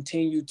right to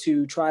continue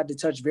to try to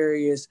touch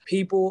various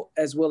people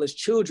as well as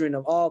children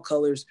of all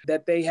colors,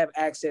 that they have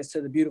access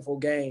to the beautiful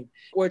game.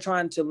 We're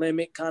trying to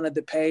limit kind of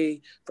the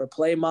pay for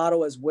play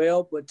model as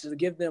well, but to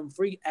give them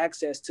free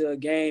access to a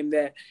game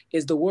that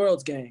is the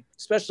world's game.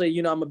 Especially,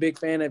 I'm a big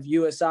fan of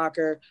U.S.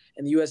 Soccer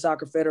and the U.S.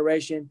 Soccer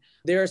Federation.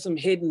 There are some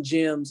hidden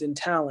gems and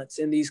talents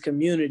in these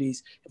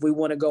communities if we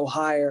want to go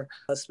higher,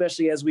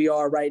 especially as we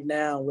are right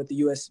now with the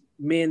U.S.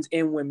 men's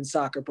and women's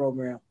soccer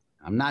program.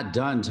 I'm not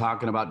done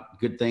talking about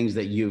good things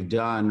that you've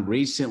done.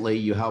 Recently,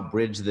 you helped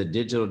bridge the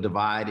digital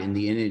divide in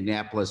the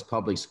Indianapolis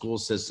public school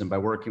system by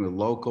working with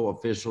local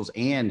officials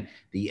and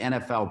the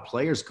NFL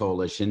Players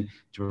Coalition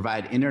to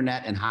provide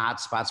internet and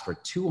hotspots for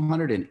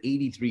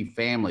 283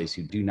 families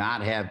who do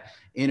not have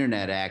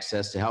internet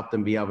access, to help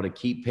them be able to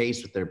keep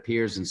pace with their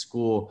peers in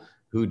school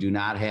who do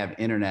not have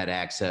internet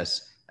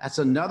access. That's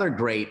another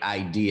great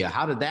idea.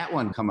 How did that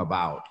one come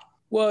about?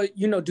 Well,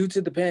 due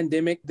to the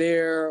pandemic,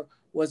 there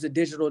was a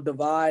digital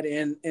divide,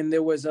 and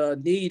there was a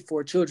need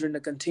for children to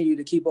continue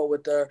to keep up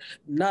with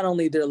not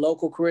only their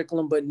local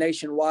curriculum, but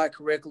nationwide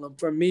curriculum.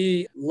 For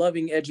me,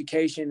 loving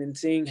education and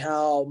seeing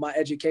how my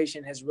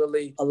education has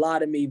really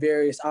allotted me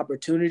various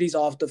opportunities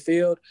off the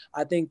field,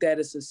 I think that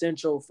it's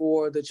essential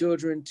for the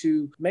children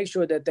to make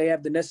sure that they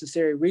have the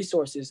necessary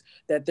resources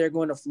that they're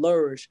going to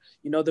flourish.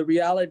 The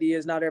reality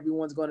is not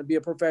everyone's going to be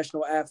a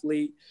professional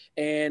athlete,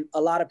 and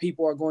a lot of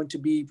people are going to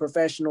be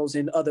professionals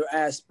in other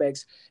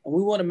aspects. And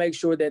we want to make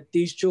sure that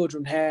these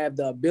children have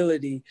the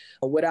ability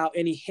without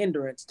any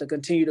hindrance to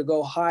continue to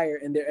go higher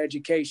in their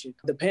education.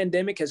 The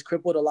pandemic has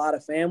crippled a lot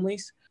of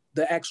families.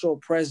 The actual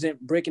present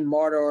brick and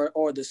mortar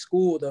or the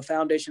school, the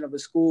foundation of the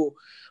school,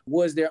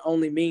 was their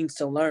only means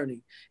to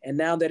learning. And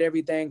now that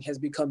everything has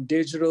become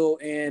digital,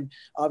 and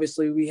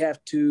obviously we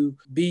have to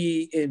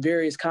be in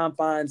various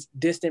confines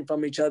distant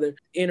from each other,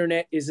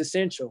 internet is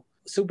essential.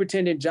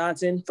 Superintendent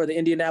Johnson for the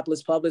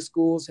Indianapolis Public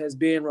Schools has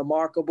been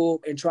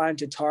remarkable in trying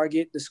to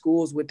target the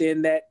schools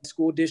within that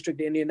school district,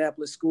 the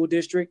Indianapolis School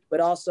District, but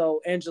also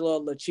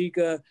Angela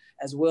LaChica,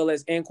 as well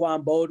as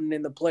Anquan Bolden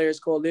and the Players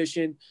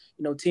Coalition,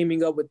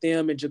 teaming up with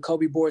them, and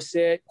Jacoby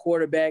Borsett,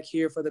 quarterback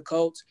here for the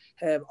Colts,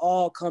 have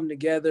all come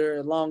together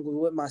along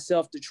with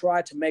myself to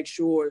try to make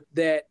sure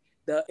that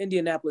the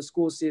Indianapolis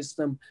school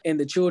system and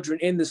the children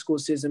in the school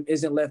system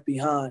isn't left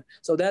behind.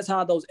 So that's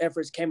how those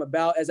efforts came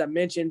about. As I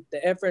mentioned,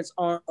 the efforts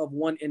aren't of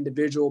one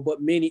individual, but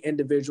many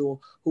individuals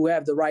who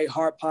have the right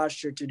heart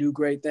posture to do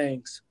great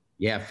things.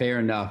 Yeah, fair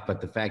enough. But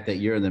the fact that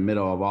you're in the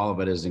middle of all of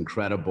it is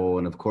incredible.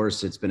 And of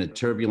course, it's been a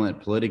turbulent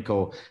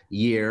political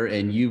year,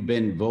 and you've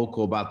been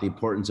vocal about the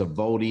importance of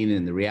voting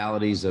and the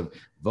realities of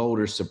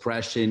voter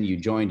suppression. You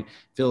joined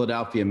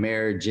Philadelphia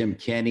Mayor Jim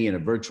Kenney in a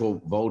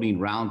virtual voting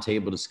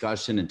roundtable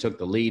discussion and took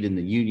the lead in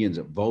the union's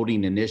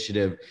voting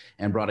initiative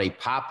and brought a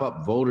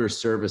pop-up voter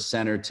service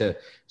center to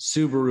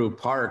Subaru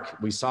Park.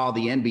 We saw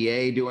the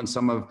NBA doing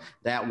some of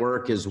that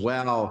work as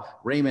well.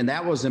 Raymond,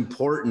 that was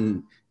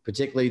important,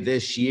 particularly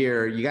this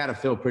year. You got to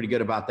feel pretty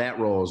good about that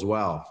role as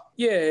well.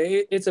 Yeah,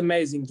 it's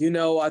amazing.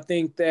 I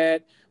think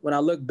that when I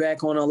look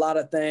back on a lot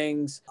of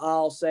things,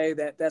 I'll say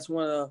that that's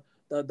one of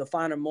the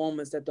finer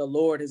moments that the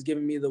Lord has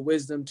given me the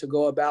wisdom to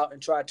go about and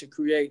try to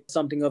create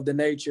something of the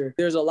nature.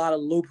 There's a lot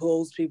of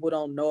loopholes people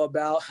don't know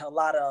about, a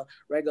lot of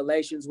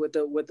regulations with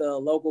the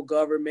local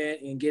government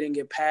and getting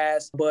it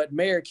passed. But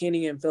Mayor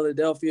Kenney in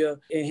Philadelphia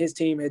and his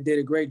team had did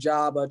a great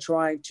job of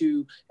trying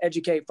to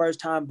educate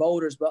first-time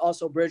voters, but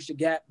also bridge the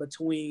gap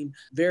between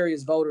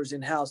various voters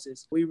in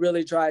houses. We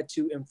really tried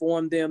to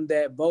inform them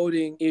that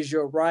voting is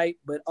your right,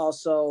 but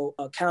also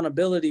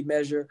accountability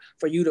measure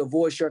for you to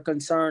voice your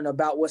concern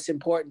about what's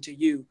important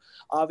to you.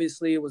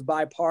 Obviously, it was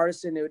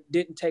bipartisan. It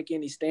didn't take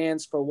any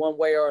stands for one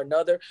way or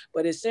another,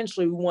 but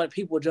essentially we want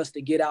people just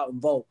to get out and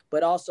vote.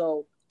 But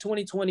also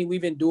 2020,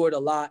 we've endured a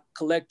lot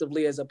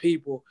collectively as a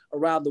people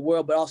around the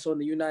world, but also in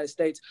the United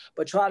States,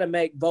 but try to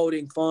make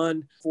voting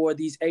fun for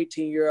these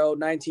 18-year-old,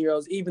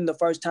 19-year-olds, even the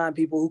first-time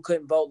people who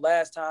couldn't vote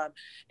last time,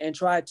 and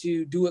try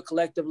to do it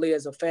collectively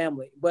as a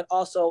family, but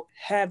also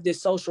have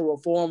this social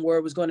reform where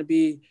it was going to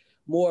be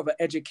more of an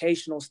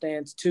educational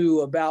stance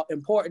too about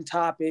important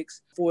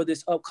topics for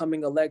this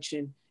upcoming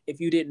election if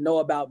you didn't know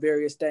about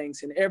various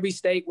things. And every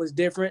state was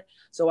different.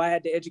 So I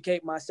had to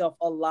educate myself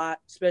a lot,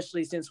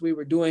 especially since we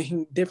were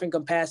doing different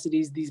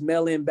capacities, these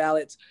mail-in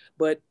ballots.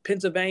 But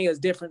Pennsylvania is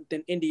different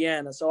than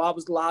Indiana. So I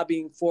was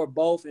lobbying for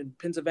both, and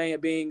Pennsylvania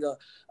being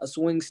a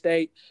swing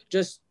state,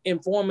 just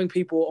informing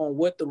people on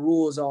what the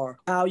rules are,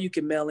 how you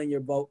can mail in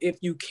your vote, if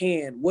you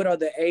can, what are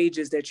the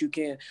ages that you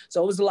can.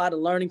 So it was a lot of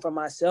learning for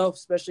myself,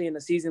 especially in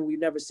a season we've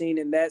never seen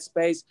in that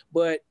space.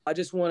 But I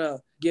just want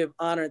to give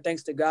honor and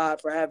thanks to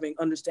God for having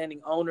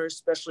understanding owners,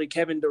 especially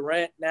Kevin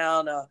Durant,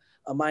 now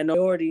a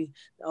minority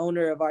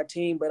owner of our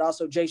team, but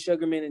also Jay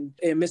Sugarman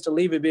and Mr.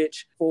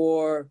 Leibovich,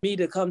 for me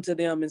to come to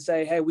them and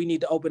say, hey, we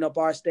need to open up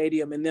our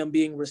stadium, and them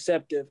being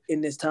receptive in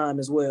this time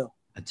as well.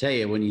 I tell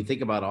you, when you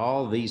think about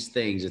all these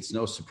things, it's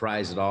no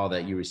surprise at all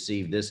that you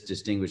received this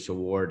distinguished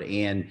award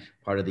and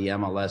part of the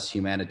MLS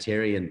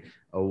Humanitarian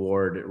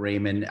Award,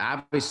 Raymond.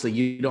 Obviously,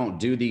 you don't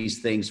do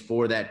these things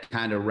for that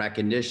kind of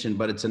recognition,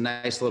 but it's a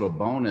nice little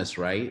bonus,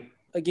 right?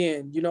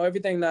 Again,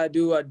 everything that I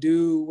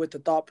do with the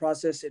thought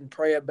process and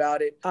pray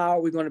about it. How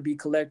are we going to be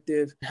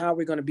collective? How are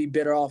we going to be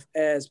better off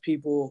as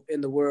people in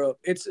the world?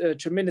 It's a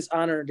tremendous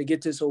honor to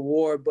get this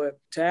award,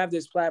 but to have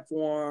this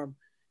platform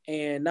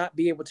and not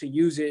be able to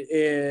use it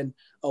in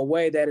a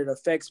way that it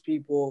affects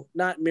people,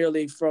 not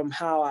merely from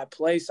how I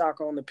play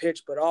soccer on the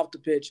pitch, but off the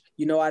pitch,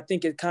 I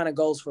think it kind of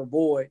goes for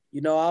void.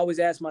 I always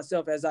ask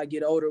myself as I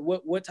get older,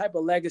 what type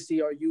of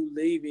legacy are you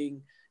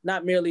leaving,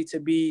 not merely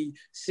to be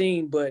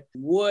seen, but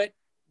what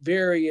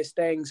various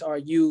things are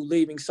you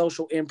leaving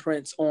social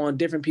imprints on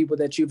different people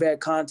that you've had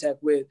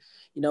contact with?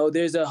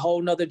 There's a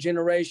whole nother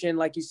generation,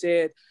 like you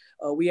said.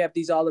 We have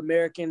these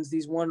All-Americans,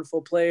 these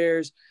wonderful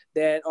players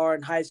that are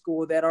in high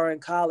school, that are in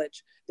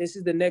college. This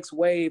is the next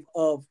wave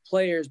of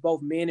players,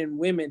 both men and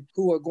women,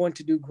 who are going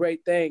to do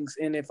great things.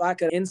 And if I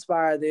could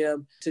inspire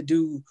them to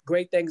do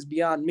great things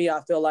beyond me,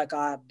 I feel like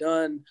I've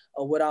done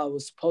what I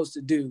was supposed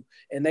to do.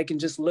 And they can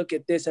just look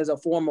at this as a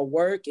form of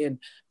work and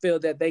feel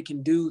that they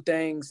can do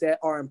things that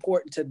are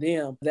important to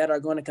them, that are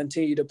going to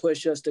continue to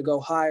push us to go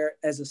higher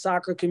as a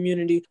soccer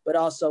community, but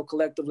also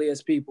collectively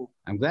as people.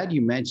 I'm glad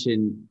you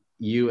mentioned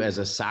you as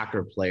a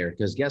soccer player,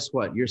 because guess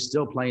what? You're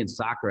still playing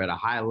soccer at a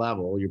high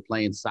level. You're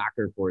playing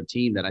soccer for a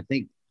team that I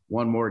think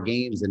won more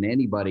games than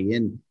anybody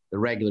in the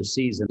regular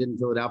season. Didn't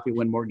Philadelphia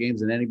win more games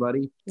than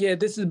anybody? Yeah,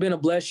 this has been a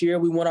blessed year.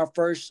 We won our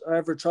first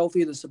ever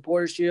trophy, the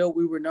Supporters Shield.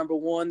 We were number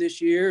one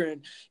this year,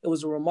 and it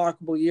was a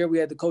remarkable year. We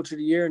had the Coach of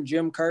the Year in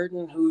Jim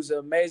Curtin, who's an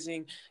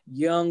amazing,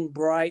 young,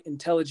 bright,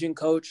 intelligent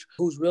coach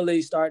who's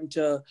really starting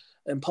to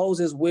impose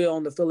his will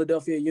on the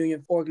Philadelphia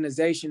Union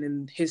organization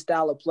and his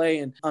style of play.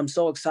 And I'm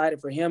so excited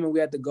for him. And we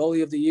had the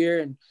goalie of the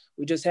year, and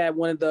we just had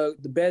one of the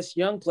best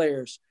young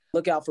players.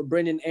 Look out for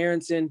Brendan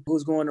Aronson,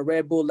 who's going to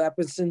Red Bull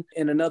Leipzig,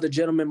 and another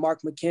gentleman,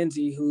 Mark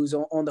McKenzie, who's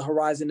on the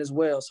horizon as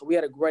well. So we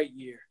had a great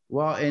year.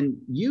 Well, and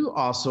you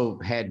also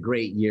had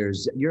great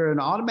years. You're an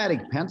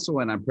automatic pencil,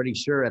 and I'm pretty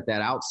sure at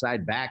that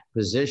outside back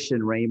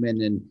position,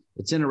 Raymond. And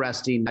it's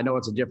interesting. I know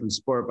it's a different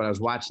sport, but I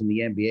was watching the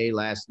NBA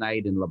last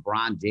night, and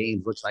LeBron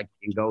James looks like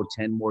he can go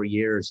 10 more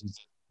years.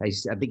 I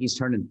think he's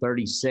turning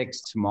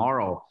 36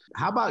 tomorrow.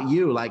 How about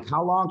you? Like,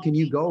 how long can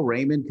you go,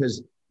 Raymond?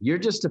 Because you're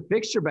just a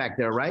fixture back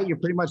there, right? You're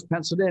pretty much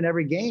penciled in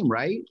every game,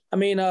 right? I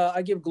mean,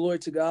 I give glory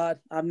to God.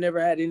 I've never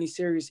had any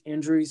serious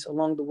injuries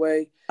along the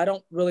way. I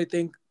don't really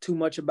think too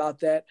much about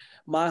that.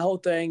 My whole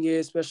thing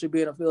is, especially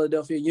being a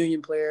Philadelphia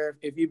Union player,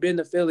 if you've been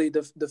to Philly,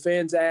 the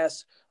fans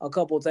ask a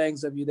couple of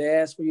things of you. They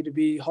ask for you to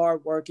be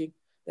hardworking.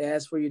 They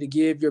ask for you to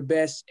give your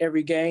best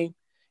every game,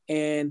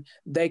 and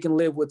they can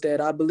live with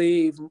that. I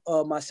believe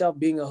myself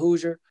being a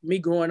Hoosier, me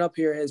growing up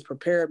here has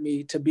prepared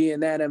me to be in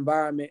that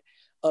environment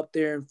up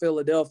there in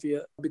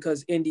Philadelphia,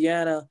 because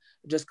Indiana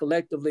just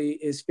collectively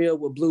is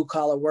filled with blue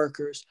collar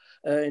workers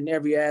in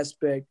every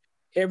aspect.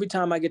 Every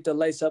time I get to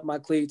lace up my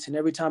cleats and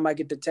every time I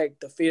get to take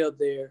the field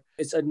there,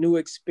 it's a new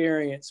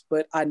experience,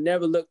 but I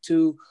never look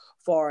too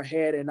far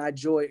ahead and I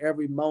enjoy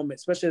every moment.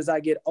 Especially as I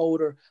get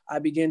older, I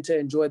begin to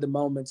enjoy the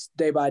moments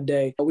day by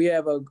day. We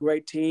have a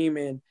great team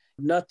and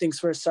nothing's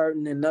for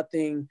certain and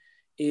nothing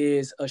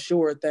is a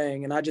sure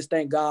thing. And I just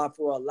thank God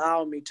for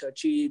allowing me to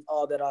achieve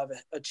all that I've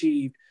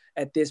achieved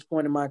at this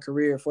point in my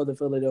career for the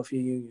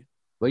Philadelphia Union.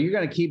 Well, you're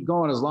going to keep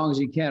going as long as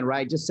you can,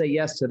 right? Just say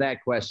yes to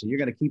that question. You're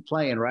going to keep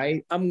playing,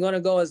 right? I'm going to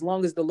go as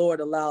long as the Lord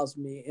allows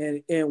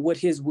me and what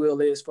his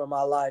will is for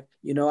my life.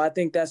 You know, I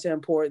think that's an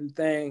important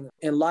thing.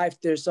 In life,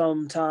 there's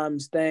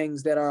sometimes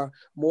things that are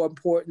more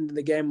important than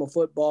the game of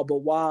football. But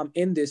while I'm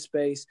in this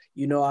space,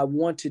 you know, I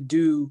want to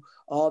do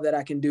all that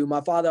I can do. My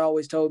father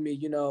always told me,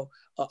 you know,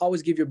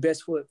 always give your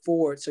best foot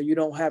forward so you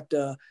don't have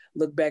to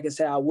look back and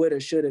say I woulda,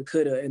 shoulda,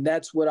 coulda. And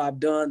that's what I've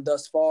done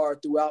thus far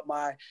throughout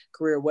my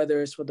career,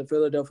 whether it's for the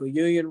Philadelphia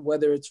Union,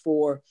 whether it's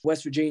for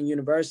West Virginia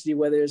University,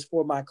 whether it's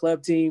for my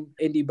club team,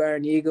 Indy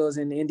Burn Eagles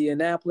in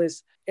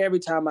Indianapolis. Every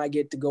time I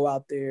get to go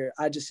out there,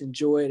 I just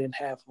enjoy it and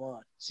have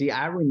fun. See,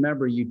 I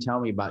remember you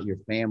telling me about your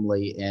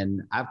family,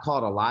 and I've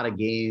called a lot of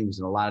games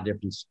and a lot of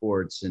different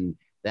sports, and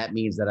that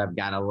means that I've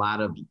got a lot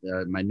of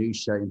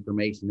minutia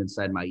information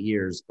inside my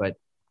ears. But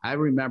I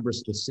remember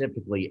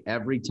specifically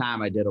every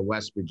time I did a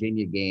West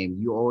Virginia game,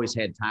 you always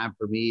had time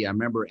for me. I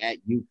remember at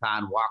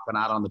UConn walking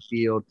out on the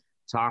field,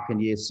 talking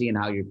to you, seeing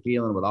how you're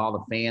feeling with all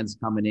the fans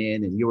coming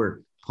in, and you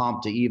were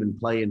pumped to even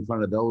play in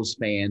front of those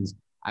fans.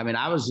 I mean,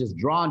 I was just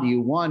drawn to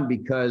you, one,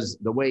 because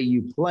the way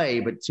you play,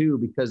 but two,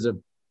 because of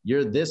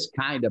you're this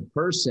kind of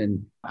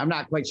person. I'm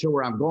not quite sure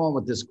where I'm going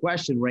with this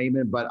question,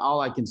 Raymond, but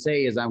all I can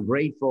say is I'm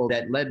grateful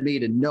that led me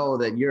to know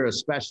that you're a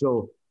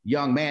special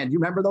young man. Do you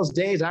remember those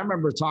days? I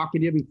remember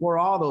talking to you before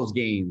all those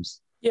games.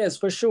 Yes,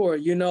 for sure.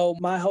 You know,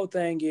 my whole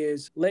thing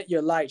is let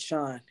your light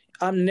shine.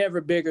 I'm never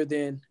bigger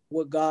than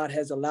what God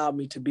has allowed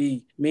me to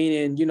be.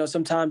 Meaning, you know,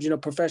 sometimes, you know,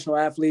 professional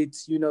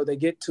athletes, you know, they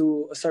get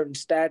to a certain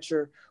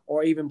stature,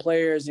 or even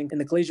players in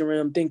the collegiate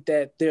realm think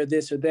that they're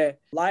this or that.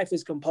 Life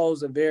is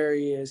composed of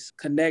various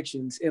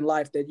connections in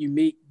life that you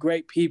meet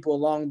great people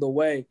along the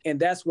way. And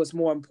that's what's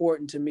more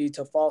important to me,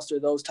 to foster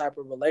those type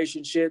of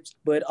relationships,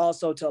 but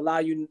also to allow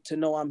you to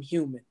know I'm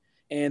human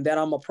and that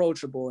I'm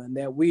approachable and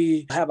that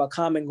we have a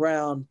common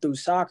ground through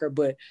soccer.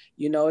 But,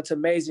 you know, it's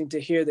amazing to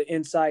hear the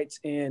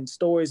insights and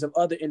stories of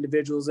other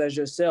individuals as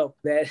yourself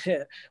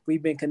that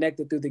we've been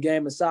connected through the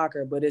game of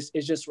soccer, but it's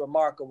just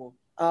remarkable.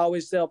 I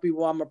always tell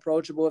people I'm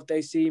approachable. If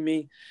they see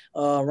me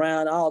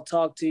around, I'll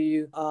talk to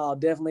you. I'll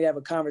definitely have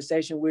a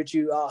conversation with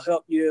you. I'll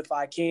help you if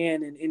I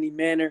can in any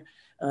manner.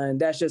 And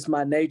that's just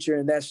my nature,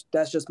 and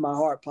that's just my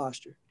heart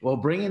posture. Well,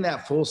 bringing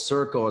that full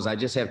circle, as I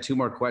just have two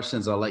more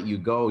questions, I'll let you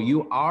go.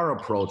 You are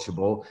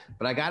approachable,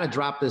 but I got to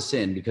drop this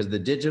in because the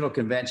digital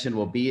convention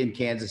will be in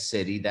Kansas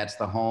City. That's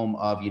the home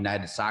of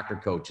United Soccer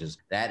Coaches.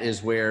 That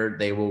is where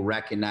they will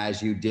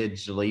recognize you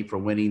digitally for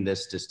winning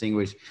this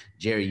distinguished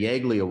Jerry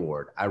Yeagley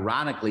Award.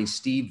 Ironically,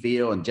 Steve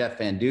Veal and Jeff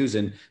Van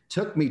Duzen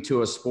took me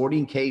to a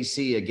Sporting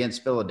KC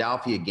against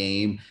Philadelphia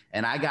game,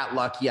 and I got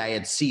lucky. I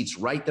had seats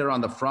right there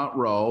on the front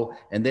row,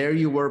 and there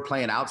you were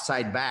playing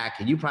outside back,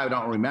 and you probably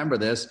don't remember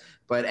this,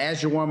 but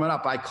as you're warming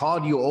up, I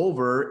called you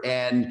over,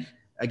 and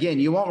again,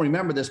 you won't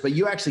remember this, but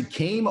you actually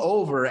came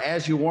over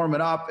as you warm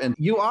it up, and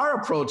you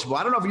are approachable.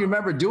 I don't know if you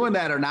remember doing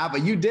that or not,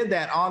 but you did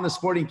that on the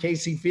Sporting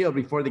KC field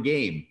before the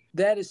game.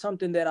 That is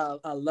something that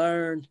I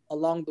learned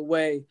along the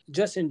way,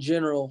 just in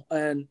general.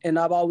 And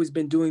I've always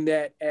been doing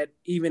that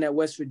even at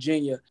West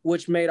Virginia,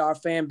 which made our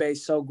fan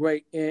base so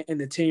great in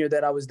the tenure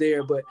that I was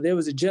there. But there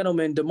was a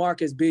gentleman,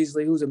 DeMarcus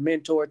Beasley, who's a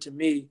mentor to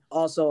me,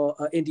 also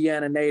an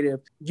Indiana native.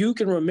 You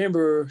can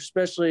remember,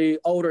 especially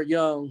old or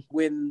young,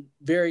 when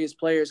various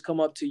players come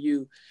up to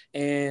you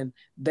and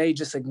they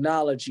just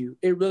acknowledge you.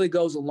 It really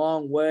goes a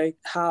long way,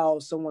 how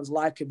someone's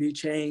life could be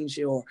changed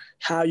or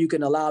how you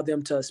can allow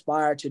them to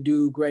aspire to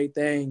do great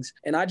things.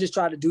 And I just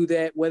try to do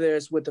that, whether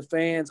it's with the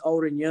fans,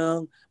 old and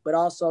young, but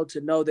also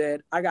to know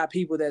that I got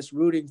people that's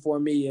rooting for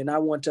me, and I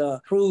want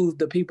to prove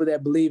the people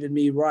that believe in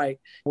me right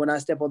when I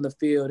step on the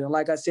field. And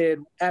like I said,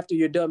 after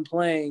you're done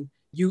playing,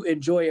 you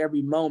enjoy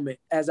every moment.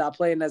 As I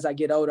play and as I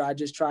get older, I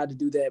just try to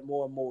do that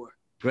more and more.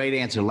 Great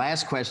answer.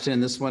 Last question.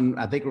 This one,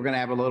 I think we're going to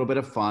have a little bit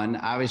of fun.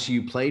 Obviously,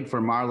 you played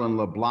for Marlon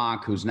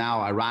LeBlanc, who's now,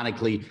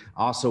 ironically,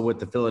 also with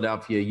the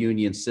Philadelphia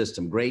Union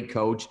system. Great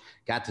coach.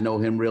 Got to know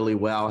him really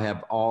well,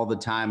 have all the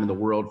time in the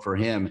world for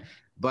him.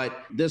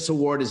 but this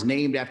award is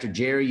named after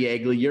Jerry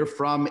Yeagley. You're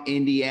from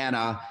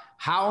Indiana.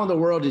 How in the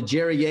world did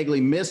Jerry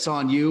Yeagley miss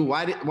on you?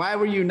 Why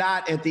were you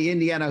not at the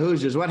Indiana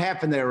Hoosiers? What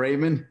happened there,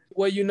 Raymond?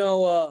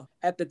 Well,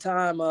 at the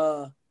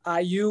time,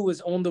 IU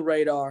was on the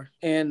radar,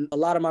 and a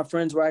lot of my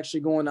friends were actually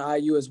going to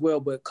IU as well,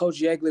 but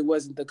Coach Yeagley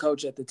wasn't the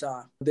coach at the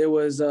time. There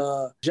was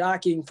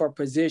jockeying for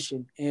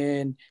position,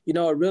 and,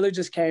 it really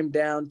just came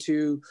down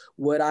to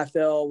what I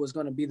felt was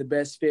going to be the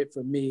best fit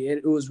for me.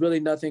 It was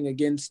really nothing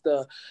against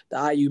the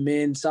IU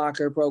men's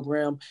soccer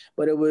program,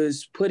 but it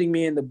was putting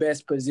me in the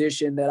best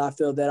position that I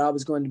felt that I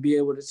was going to be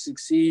able to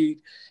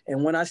succeed.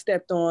 And when I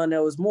stepped on,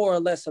 it was more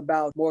or less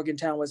about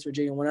Morgantown, West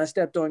Virginia. When I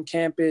stepped on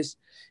campus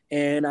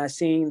and I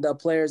seen the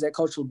players that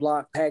Coach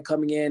LeBlanc had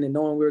coming in and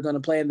knowing we were going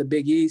to play in the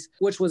Big East,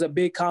 which was a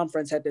big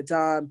conference at the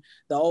time,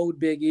 the old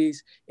Big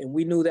East, and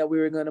we knew that we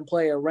were going to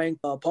play a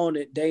ranked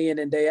opponent day in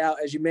and day out.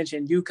 As you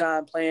mentioned,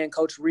 UConn playing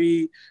Coach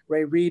Reed,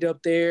 Ray Reed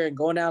up there, and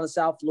going down to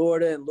South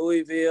Florida and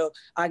Louisville.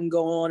 I can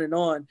go on and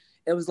on.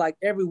 It was like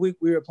every week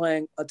we were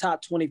playing a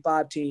top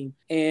 25 team,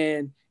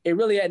 and it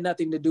really had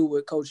nothing to do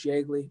with Coach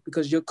Yeagley,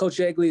 because Coach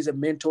Yeagley is a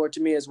mentor to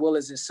me as well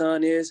as his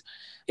son is.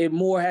 It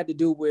more had to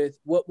do with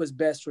what was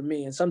best for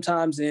me. And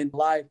sometimes in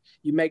life,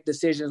 you make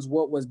decisions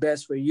what was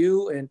best for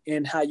you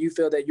and how you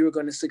feel that you're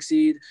going to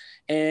succeed.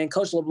 And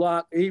Coach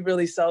LeBlanc, he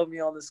really sold me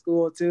on the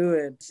school too,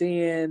 and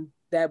seeing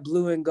that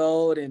blue and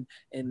gold and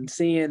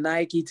seeing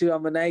Nike too.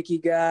 I'm a Nike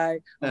guy,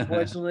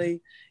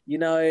 unfortunately.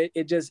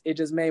 It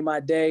just made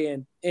my day.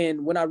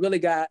 And when I really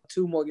got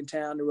to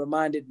Morgantown, it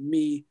reminded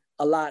me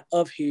a lot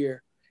of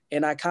here.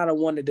 And I kind of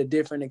wanted a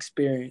different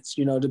experience,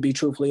 to be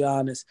truthfully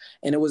honest.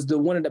 And it was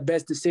one of the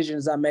best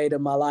decisions I made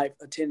in my life,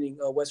 attending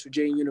West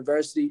Virginia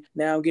University.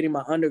 Now I'm getting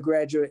my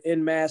undergraduate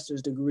and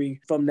master's degree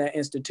from that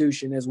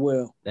institution as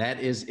well. That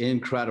is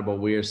incredible.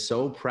 We are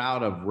so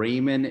proud of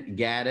Raymond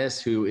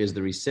Gaddis, who is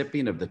the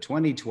recipient of the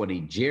 2020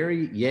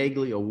 Jerry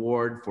Yeagley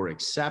Award for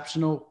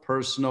Exceptional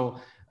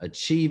Personal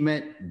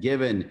Achievement,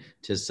 given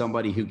to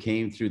somebody who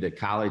came through the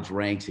college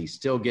ranks. He's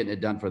still getting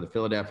it done for the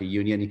Philadelphia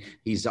Union.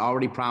 He's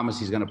already promised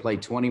he's going to play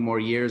 20 more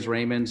years,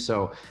 Raymond.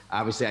 So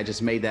obviously I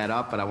just made that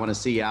up, but I want to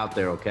see you out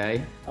there,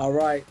 okay? All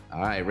right. All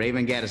right,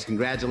 Raymond Gaddis,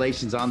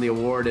 congratulations on the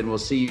award, and we'll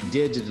see you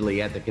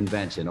digitally at the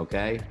convention,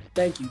 okay?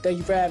 Thank you. Thank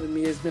you for having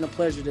me. It's been a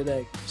pleasure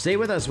today. Stay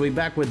with us. We'll be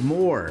back with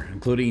more,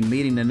 including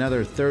meeting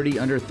another 30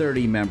 Under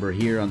 30 member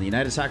here on the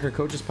United Soccer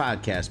Coaches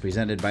Podcast,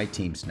 presented by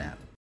TeamSnap.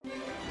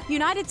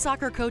 United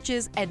Soccer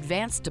Coaches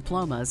Advanced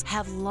Diplomas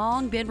have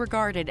long been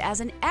regarded as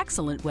an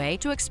excellent way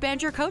to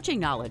expand your coaching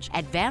knowledge,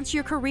 advance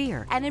your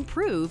career, and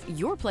improve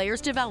your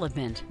players'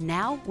 development.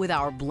 Now, with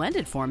our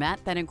blended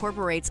format that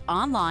incorporates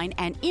online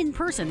and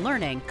in-person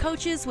learning,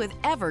 coaches with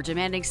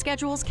ever-demanding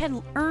schedules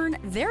can earn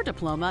their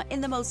diploma in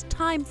the most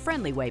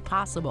time-friendly way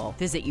possible.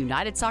 Visit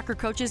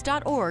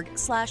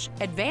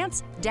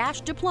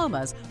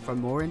unitedsoccercoaches.org/advanced-diplomas for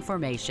more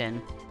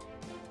information.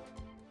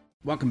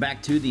 Welcome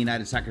back to the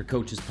United Soccer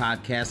Coaches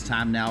Podcast.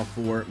 Time now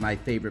for my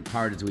favorite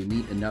part as we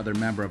meet another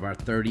member of our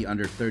 30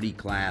 Under 30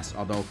 class.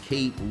 Although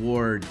Kate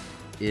Ward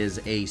is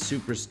a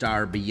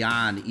superstar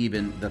beyond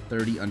even the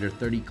 30 Under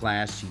 30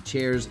 class. She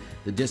chairs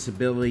the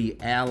Disability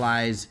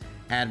Allies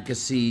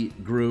Advocacy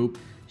Group.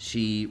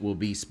 She will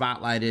be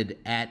spotlighted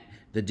at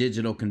the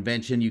digital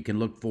convention. You can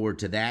look forward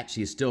to that.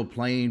 She is still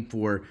playing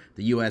for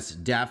the U.S.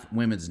 Deaf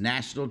Women's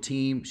National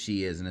Team.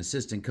 She is an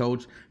assistant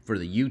coach for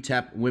the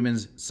UTEP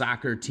Women's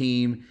Soccer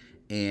Team,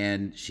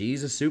 and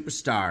she's a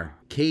superstar.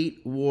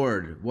 Kate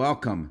Ward,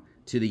 welcome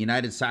to the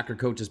United Soccer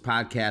Coaches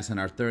Podcast and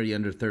our 30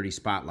 Under 30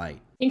 Spotlight.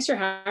 Thanks for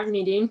having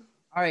me, Dean.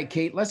 All right,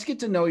 Kate, let's get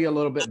to know you a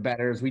little bit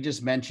better. As we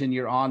just mentioned,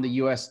 you're on the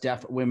U.S.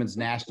 Deaf Women's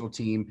National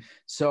Team.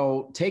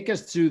 So take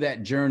us through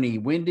that journey.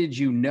 When did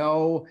you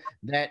know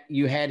that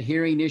you had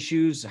hearing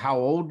issues? How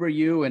old were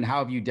you, and how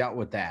have you dealt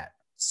with that?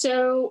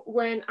 So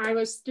when I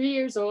was 3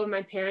 years old,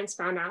 my parents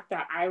found out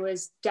that I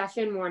was deaf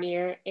in one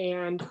ear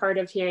and hard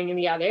of hearing in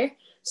the other.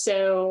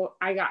 So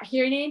I got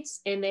hearing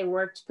aids, and they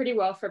worked pretty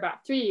well for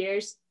about 3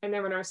 years. And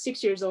then when I was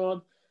 6 years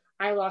old,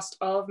 I lost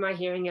all of my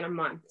hearing in a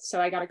month.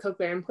 So I got a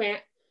cochlear implant,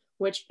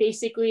 which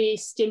basically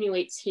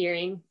stimulates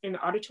hearing in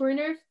the auditory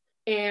nerve.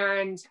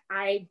 And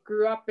I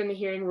grew up in the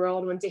hearing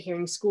world, went to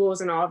hearing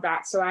schools and all of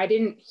that. So I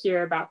didn't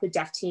hear about the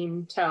deaf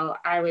team till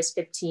I was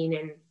 15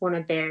 and one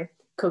of their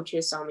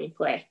coaches saw me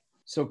play.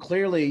 So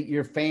clearly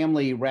your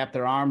family wrapped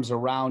their arms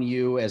around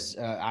you, as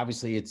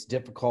obviously it's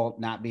difficult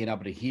not being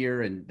able to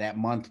hear, and that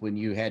month when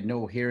you had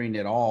no hearing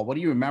at all. What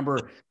do you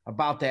remember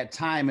about that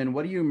time, and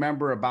what do you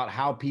remember about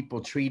how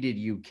people treated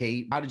you,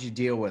 Kate? How did you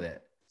deal with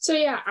it? So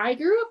yeah, I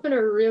grew up in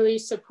a really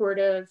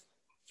supportive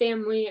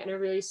family and a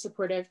really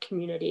supportive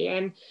community.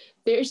 And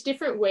there's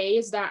different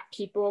ways that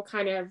people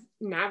kind of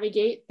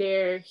navigate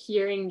their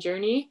hearing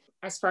journey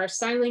as far as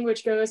sign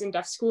language goes in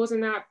deaf schools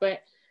and that.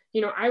 But,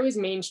 I was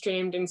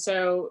mainstreamed. And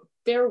so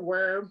there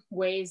were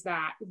ways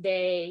that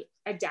they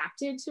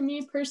adapted to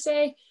me per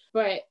se,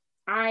 but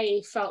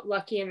I felt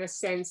lucky in the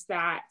sense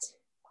that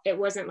it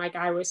wasn't like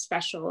I was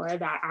special or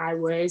that I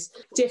was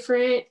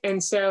different.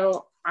 And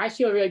so I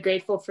feel really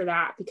grateful for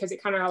that because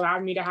it kind of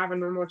allowed me to have a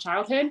normal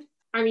childhood.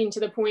 I mean, to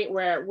the point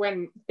where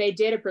when they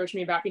did approach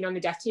me about being on the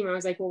deaf team, I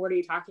was like, well, what are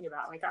you talking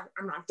about? Like,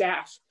 I'm not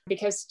deaf.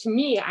 Because to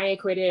me, I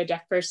equated a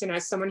deaf person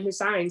as someone who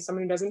signs,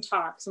 someone who doesn't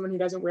talk, someone who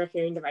doesn't wear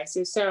hearing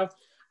devices. So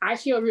I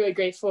feel really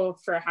grateful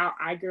for how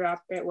I grew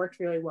up. It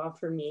worked really well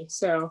for me.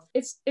 So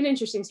it's an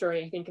interesting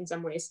story, I think, in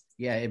some ways.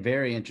 Yeah,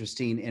 very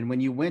interesting. And when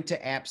you went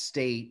to App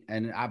State,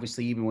 and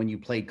obviously even when you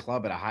played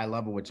club at a high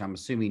level, which I'm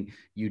assuming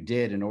you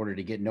did in order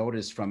to get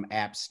noticed from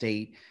App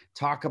State,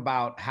 talk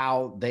about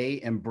how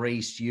they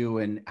embraced you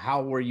and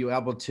how were you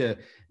able to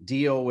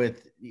deal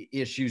with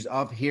issues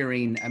of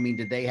hearing? I mean,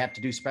 did they have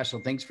to do special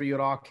things for you at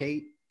all,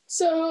 Kate?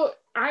 So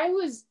I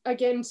was,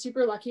 again,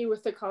 super lucky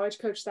with the college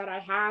coach that I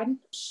had.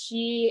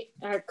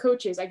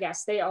 Coaches, I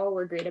guess, they all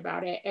were great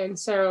about it. And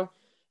so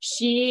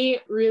she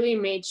really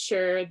made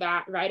sure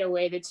that right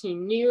away the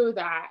team knew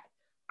that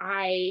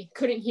I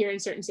couldn't hear in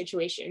certain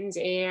situations.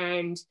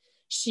 And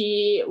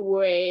she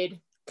would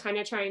kind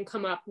of try and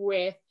come up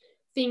with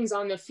things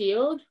on the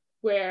field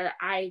where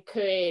I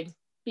could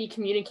be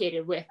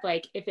communicated with,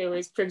 like if it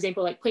was, for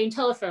example, like playing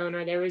telephone,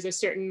 or there was a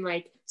certain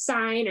like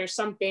sign or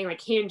something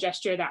like hand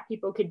gesture that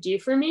people could do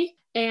for me.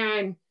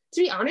 And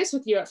to be honest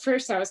with you, at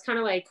first I was kind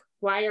of like,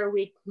 why are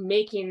we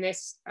making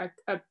this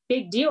a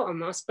big deal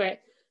almost? But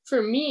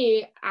for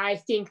me, I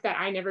think that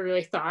I never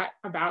really thought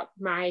about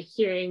my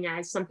hearing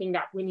as something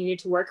that we needed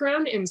to work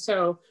around. And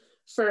so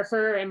for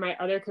her and my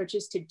other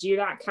coaches to do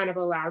that kind of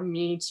allowed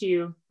me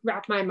to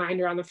wrap my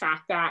mind around the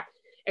fact that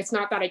it's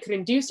not that I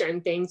couldn't do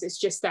certain things, it's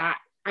just that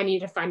I need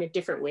to find a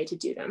different way to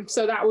do them.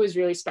 So that was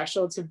really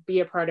special to be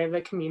a part of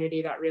a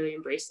community that really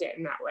embraced it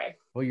in that way.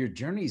 Well, your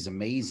journey is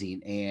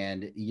amazing.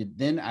 And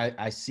then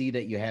I see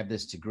that you have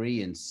this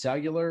degree in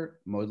cellular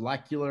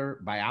molecular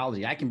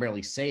biology. I can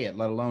barely say it,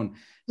 let alone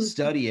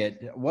study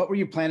it. What were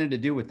you planning to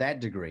do with that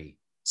degree?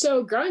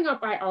 So growing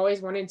up, I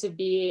always wanted to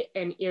be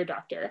an ear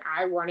doctor.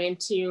 I wanted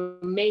to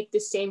make the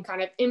same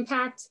kind of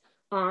impact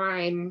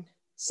on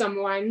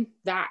someone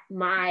that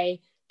my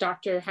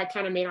doctor had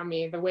kind of made on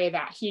me, the way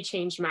that he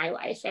changed my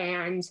life.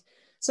 And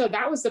so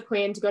that was the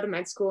plan, to go to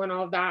med school and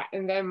all of that.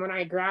 And then when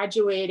I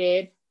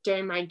graduated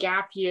during my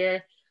gap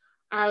year,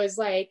 I was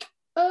like,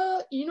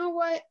 you know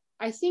what?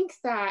 I think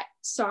that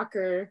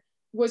soccer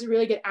was a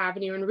really good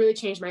avenue and really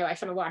changed my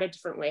life in a lot of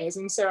different ways.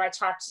 And so I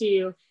talked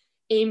to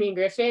Amy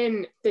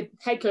Griffin, the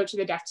head coach of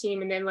the deaf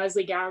team, and then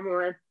Leslie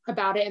Gallimore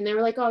about it. And they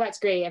were like, oh, that's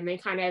great. And they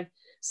kind of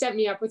set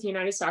me up with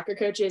United Soccer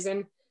Coaches.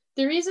 And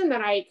the reason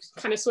that I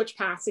kind of switched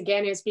paths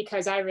again is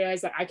because I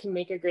realized that I can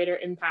make a greater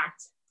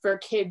impact for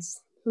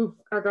kids who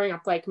are growing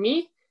up like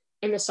me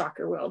in the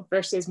soccer world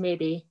versus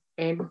maybe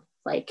in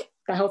like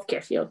the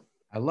healthcare field.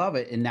 I love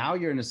it. And now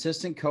you're an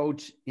assistant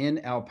coach in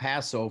El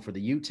Paso for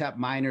the UTEP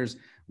Miners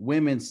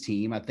women's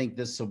team. I think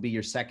this will be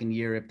your second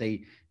year if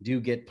they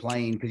do get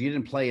playing, because you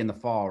didn't play in the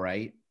fall,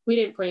 right? We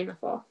didn't play in the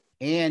fall.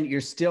 And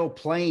you're still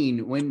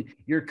playing. When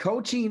you're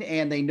coaching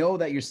and they know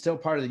that you're still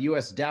part of the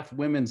U.S. Deaf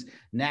Women's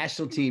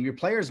National Team, your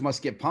players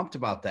must get pumped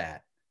about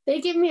that. They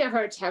give me a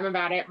hard time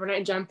about it when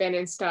I jump in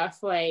and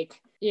stuff.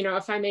 Like, you know,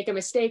 if I make a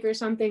mistake or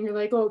something, you're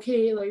like,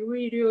 okay, like, what are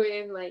you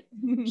doing? Like,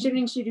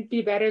 shouldn't you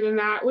be better than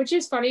that? Which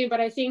is funny,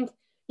 but I think,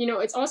 you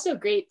know, it's also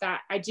great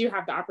that I do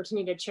have the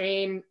opportunity to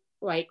train,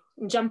 like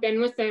jump in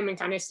with them and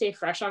kind of stay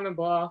fresh on the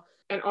ball,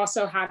 and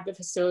also have the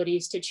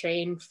facilities to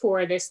train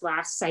for this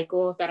last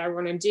cycle that I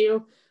want to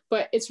do.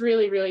 But it's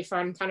really, really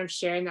fun kind of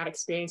sharing that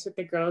experience with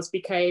the girls,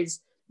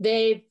 because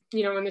they,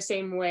 you know, in the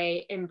same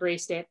way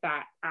embraced it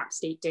that App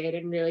State did,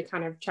 and really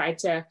kind of tried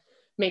to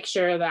make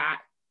sure that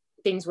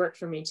things worked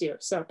for me too.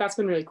 So that's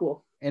been really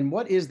cool. And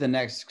what is the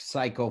next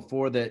cycle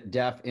for the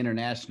Deaf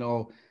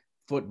International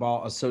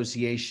Football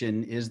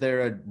Association? Is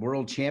there a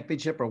world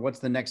championship, or what's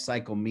the next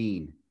cycle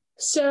mean?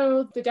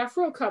 So the Deaf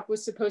World Cup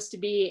was supposed to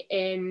be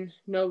in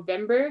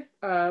November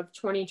of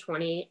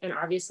 2020. And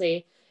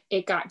obviously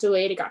it got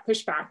delayed. It got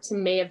pushed back to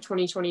May of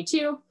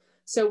 2022.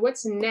 So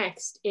what's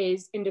next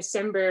is in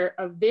December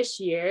of this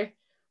year,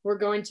 we're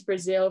going to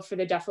Brazil for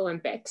the Deaf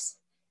Olympics.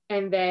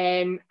 And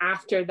then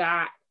after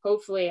that,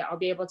 hopefully I'll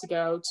be able to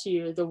go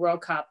to the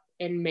World Cup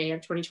in May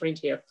of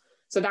 2022.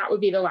 So that would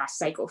be the last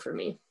cycle for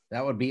me.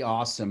 That would be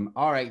awesome.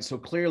 All right. So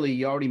clearly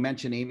you already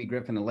mentioned Amy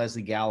Griffin and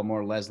Leslie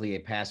Gallimore. Leslie, a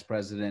past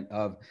president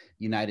of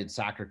United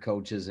Soccer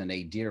Coaches and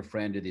a dear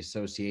friend of the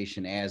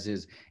association, as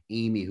is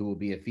Amy, who will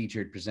be a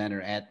featured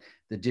presenter at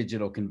the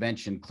digital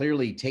convention.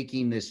 Clearly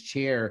taking this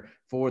chair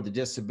for the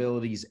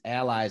Disabilities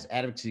Allies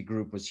Advocacy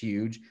Group was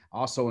huge.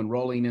 Also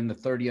enrolling in the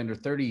 30 under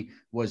 30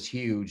 was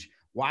huge.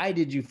 Why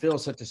did you feel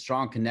such a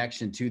strong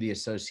connection to the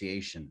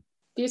association?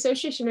 The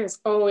association has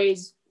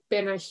always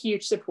been a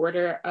huge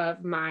supporter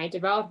of my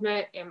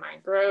development and my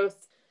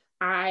growth.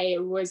 I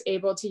was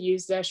able to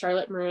use the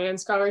Charlotte Moran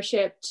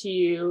Scholarship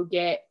to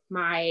get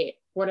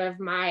one of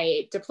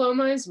my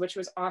diplomas, which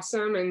was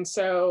awesome. And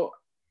so,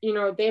 you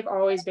know, they've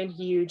always been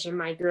huge in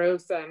my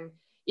growth. And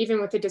even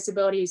with the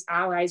Disabilities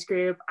Allies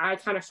group, I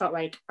kind of felt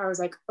like, I was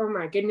like, oh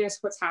my goodness,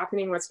 what's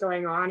happening? What's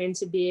going on? And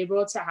to be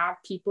able to have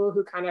people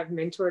who kind of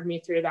mentored me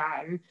through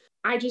that. And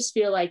I just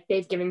feel like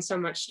they've given so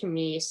much to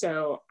me.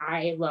 So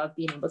I love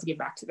being able to give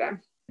back to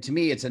them. To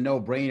me, it's a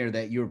no-brainer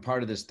that you were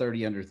part of this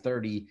 30 under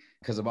 30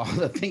 because of all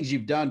the things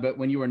you've done. But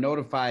when you were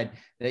notified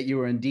that you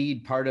were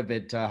indeed part of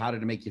it, how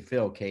did it make you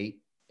feel, Kate?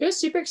 It was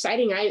super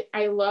exciting.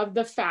 I love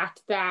the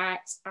fact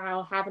that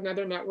I'll have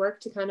another network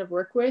to kind of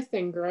work with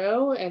and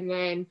grow. And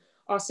then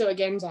also,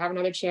 again, to have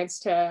another chance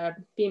to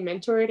be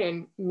mentored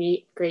and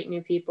meet great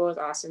new people is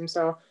awesome.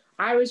 So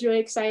I was really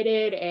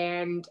excited,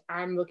 and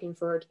I'm looking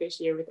forward to this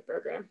year with the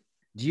program.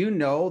 Do you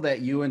know that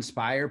you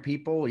inspire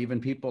people,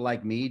 even people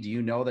like me? Do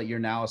you know that you're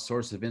now a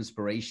source of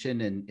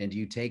inspiration, and do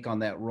you take on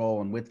that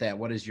role? And with that,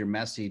 what is your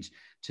message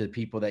to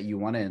people that you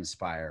want to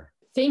inspire?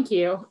 Thank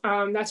you.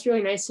 That's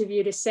really nice of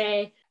you to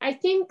say. I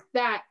think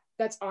that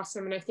that's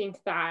awesome. And I think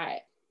that,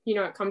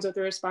 it comes with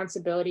the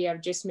responsibility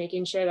of just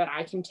making sure that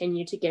I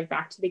continue to give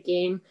back to the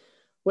game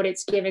what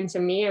it's given to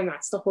me. And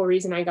that's the whole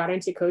reason I got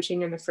into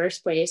coaching in the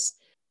first place.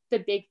 The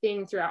big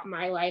thing throughout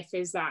my life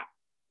is that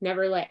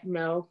never let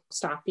no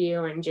stop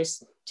you, and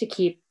just to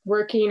keep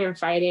working and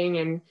fighting,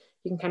 and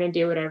you can kind of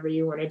do whatever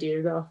you want to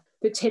do. Though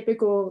the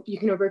typical, you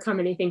can overcome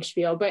anything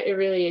spiel, but it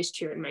really is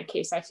true in my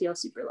case. I feel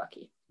super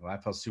lucky. Well, I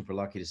felt super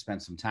lucky to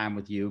spend some time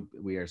with you.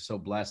 We are so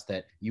blessed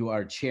that you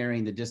are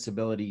chairing the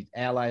Disability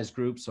Allies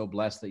Group, so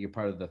blessed that you're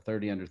part of the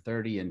 30 under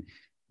 30, and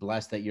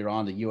blessed that you're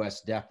on the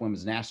U.S. Deaf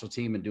Women's National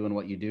Team and doing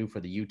what you do for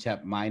the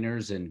UTEP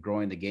minors and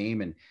growing the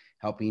game and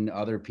helping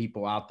other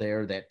people out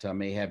there that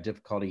may have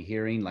difficulty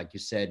hearing. Like you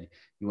said,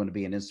 you want to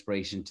be an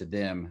inspiration to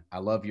them. I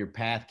love your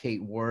path,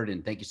 Kate Ward,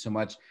 and thank you so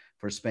much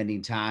for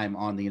spending time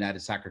on the United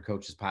Soccer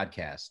Coaches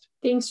podcast.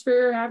 Thanks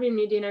for having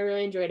me, Dean. I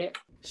really enjoyed it.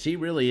 She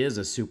really is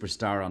a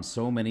superstar on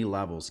so many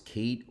levels.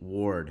 Kate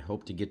Ward.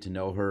 Hope to get to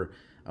know her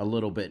a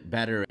little bit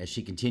better as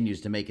she continues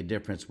to make a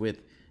difference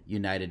with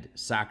United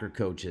Soccer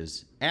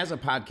Coaches. As a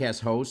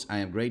podcast host, I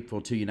am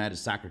grateful to United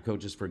Soccer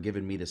Coaches for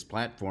giving me this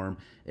platform.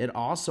 It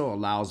also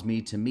allows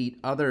me to meet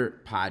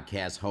other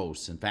podcast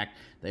hosts. In fact,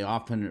 they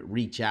often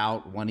reach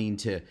out wanting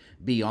to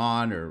be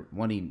on or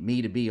wanting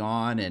me to be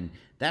on, and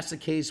that's the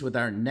case with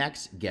our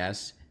next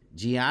guest.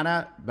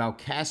 Gianna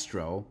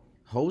Belcastro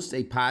hosts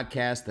a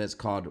podcast that's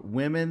called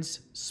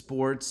Women's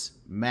Sports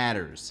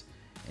Matters.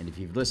 And if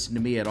you've listened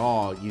to me at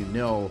all, you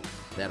know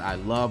that I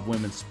love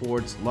women's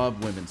sports,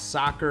 love women's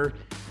soccer,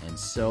 and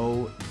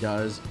so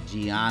does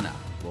Gianna.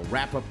 We'll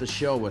wrap up the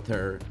show with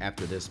her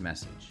after this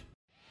message.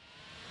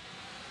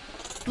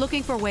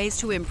 Looking for ways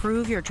to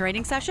improve your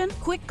training session?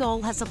 Quick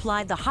Goal has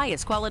supplied the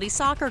highest quality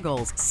soccer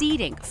goals,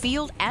 seating,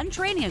 field, and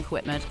training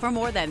equipment for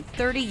more than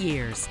 30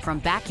 years. From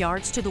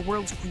backyards to the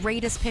world's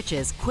greatest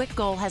pitches, Quick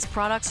Goal has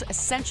products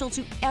essential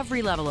to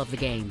every level of the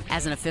game.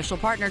 As an official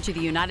partner to the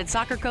United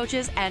Soccer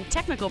Coaches and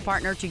technical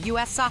partner to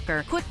U.S.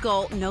 Soccer, Quick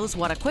Goal knows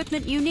what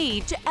equipment you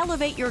need to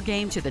elevate your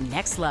game to the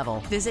next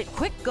level. Visit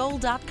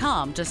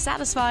quickgoal.com to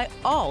satisfy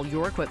all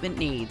your equipment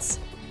needs.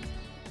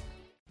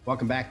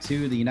 Welcome back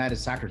to the United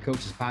Soccer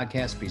Coaches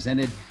podcast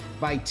presented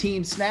by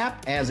Team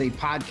Snap. As a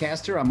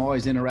podcaster, I'm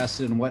always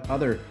interested in what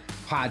other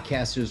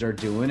podcasters are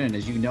doing. And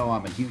as you know,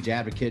 I'm a huge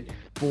advocate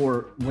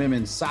for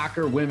women's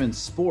soccer, women's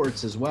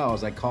sports, as well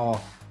as I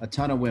call a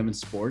ton of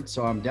women's sports.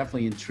 So I'm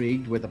definitely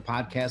intrigued with a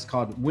podcast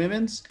called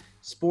Women's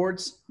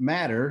Sports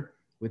Matter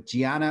with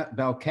Gianna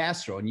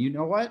Belcastro. And you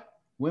know what?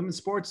 Women's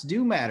sports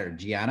do matter,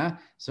 Gianna.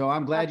 So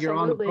I'm glad you're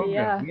on the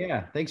program.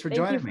 Yeah. Thanks for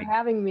joining me. Thank you for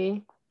having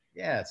me.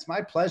 Yeah, it's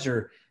my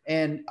pleasure.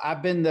 And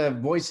I've been the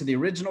voice of the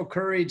original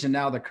Courage and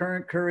now the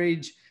current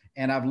Courage.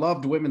 And I've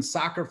loved women's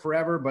soccer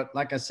forever. But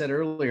like I said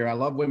earlier, I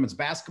love women's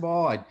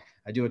basketball.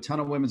 I do a ton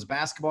of women's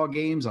basketball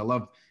games. I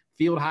love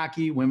field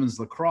hockey, women's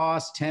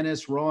lacrosse,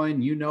 tennis,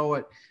 rowing, you know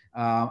it.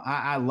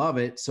 I love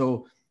it.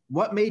 So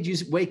what made you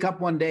wake up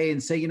one day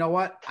and say, you know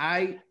what,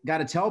 I got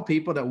to tell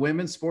people that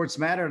women's sports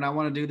matter and I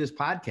want to do this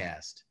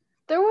podcast?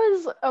 There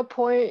was a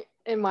point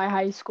in my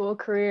high school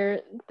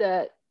career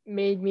that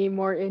made me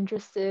more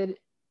interested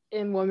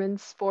in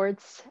women's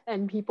sports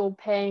and people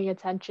paying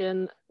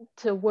attention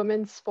to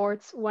women's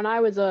sports when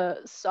I was a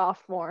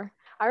sophomore.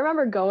 I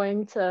remember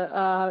going to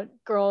a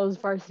girls'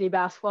 varsity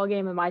basketball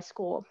game in my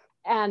school,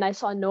 and I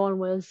saw no one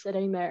was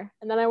sitting there.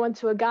 And then I went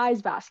to a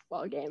guys'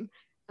 basketball game,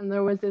 and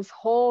there was this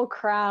whole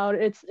crowd.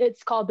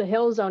 It's called the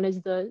Hill Zone, is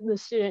the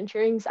student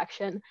cheering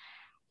section.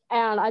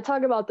 And I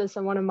talk about this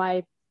in one of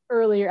my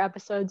earlier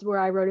episodes where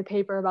I wrote a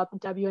paper about the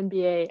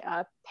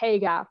WNBA pay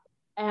gap.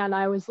 And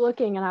I was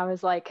looking and I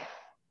was like,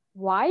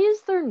 why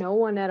is there no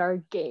one at our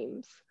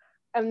games?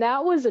 And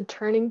that was a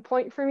turning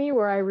point for me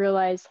where I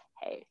realized,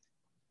 hey,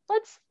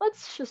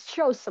 let's just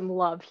show some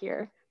love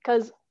here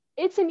because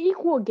it's an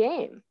equal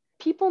game.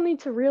 People need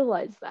to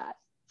realize that.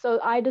 So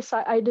I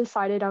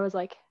decided, I was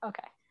like,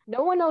 okay,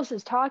 no one else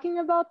is talking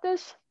about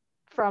this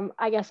from,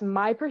 I guess,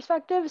 my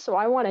perspective. So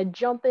I want to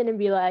jump in and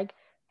be like,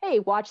 hey,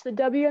 watch the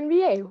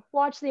WNBA,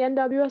 watch the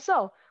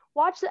NWSL,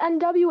 watch the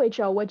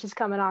NWHL, which is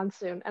coming on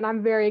soon. And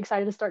I'm very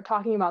excited to start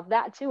talking about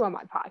that too on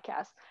my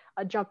podcast,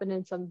 jumping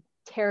in some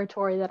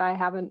territory that I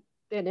haven't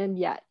been in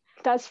yet.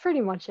 That's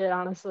pretty much it,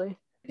 honestly.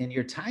 And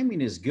your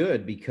timing is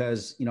good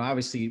because, you know,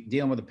 obviously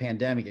dealing with the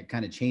pandemic, it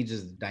kind of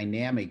changes the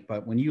dynamic.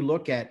 But when you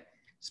look at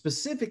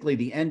specifically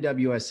the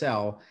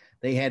NWSL,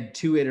 they had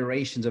 2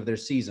 iterations of their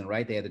season,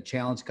 right? They had the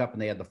Challenge Cup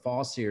and they had the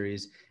Fall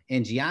Series.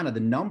 And Gianna, the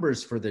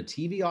numbers for the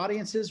TV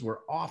audiences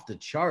were off the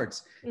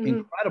charts.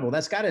 Incredible.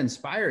 That's got to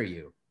inspire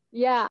you.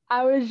 Yeah,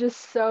 I was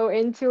just so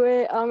into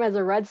it as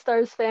a Red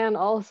Stars fan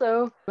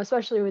also,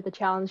 especially with the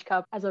Challenge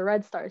Cup. As a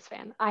Red Stars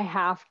fan, I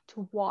have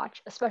to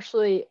watch,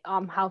 especially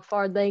how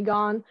far they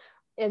gone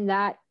in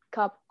that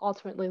cup,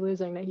 ultimately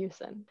losing to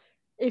Houston.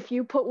 If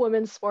you put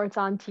women's sports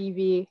on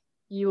TV,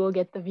 you will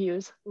get the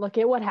views. Look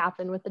at what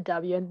happened with the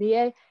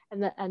WNBA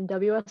and the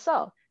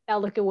NWSL. Now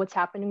look at what's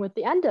happening with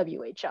the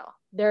NWHL.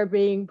 They're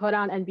being put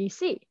on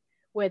NBC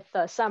with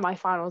the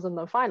semifinals and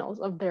the finals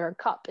of their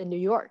cup in New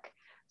York.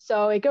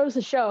 So it goes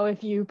to show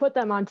if you put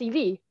them on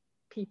TV,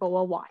 people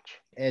will watch.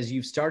 As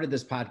you've started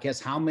this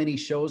podcast, how many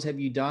shows have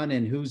you done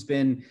and who's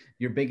been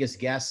your biggest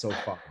guest so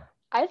far?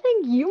 I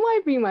think you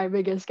might be my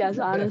biggest guest,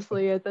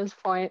 honestly, at this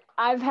point.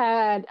 I've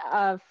had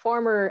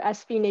former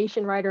SB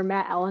Nation writer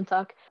Matt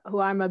Allentuck, who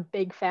I'm a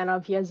big fan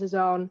of. He has his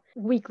own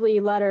weekly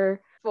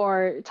letter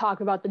for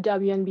talk about the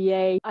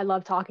WNBA. I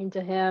love talking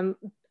to him.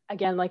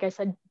 Again, like I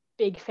said,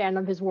 big fan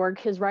of his work.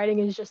 His writing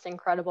is just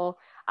incredible.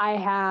 I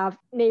have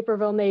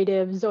Naperville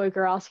native Zoe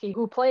Gorowski,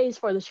 who plays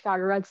for the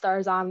Chicago Red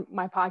Stars, on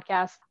my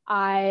podcast.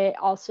 I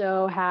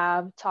also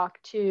have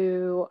talked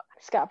to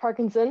Scott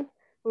Parkinson,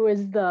 who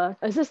is the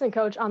assistant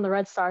coach on the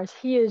Red Stars.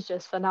 He is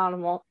just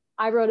phenomenal.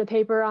 I wrote a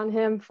paper on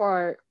him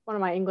for one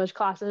of my English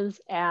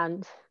classes,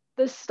 and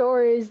the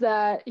stories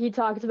that he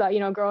talked about,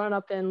 growing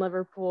up in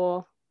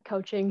Liverpool,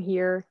 coaching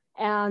here.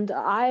 And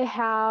I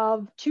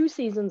have 2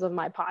 seasons of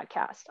my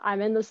podcast.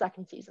 I'm in the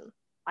 2nd season.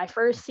 My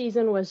first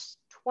season was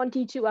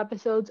 22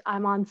 episodes.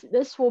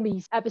 This will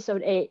be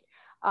episode 8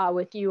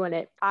 with you in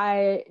it.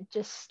 I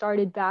just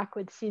started back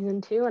with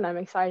season 2, and I'm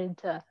excited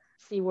to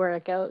see where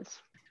it goes.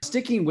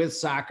 Sticking with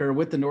soccer,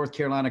 with the North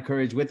Carolina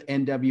Courage, with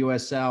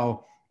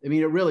NWSL, I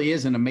mean, it really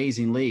is an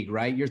amazing league,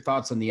 right? Your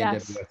thoughts on the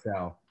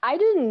NWSL? I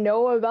didn't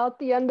know about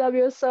the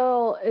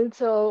NWSL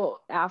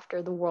until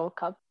after the World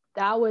Cup.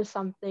 That was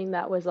something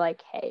that was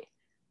like, hey,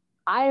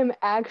 I am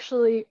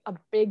actually a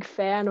big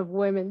fan of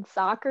women's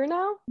soccer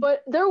now.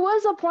 But there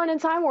was a point in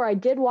time where I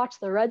did watch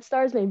the Red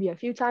Stars maybe a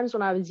few times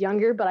when I was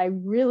younger, but I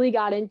really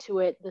got into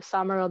it the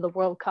summer of the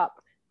World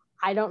Cup.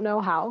 I don't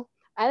know how.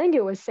 I think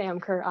it was Sam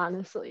Kerr,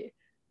 honestly.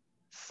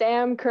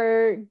 Sam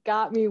Kerr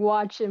got me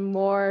watching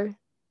more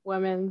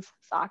women's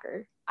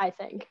soccer, I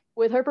think.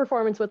 With her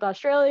performance with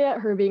Australia,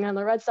 her being on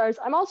the Red Stars.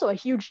 I'm also a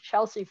huge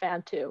Chelsea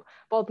fan too,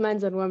 both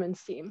men's and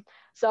women's team.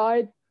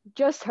 So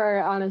just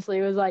her,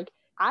 honestly, was like,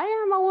 I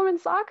am a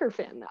women's soccer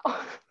fan now,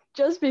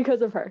 just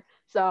because of her.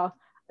 So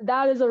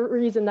that is a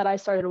reason that I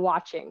started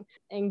watching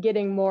and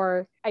getting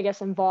more, I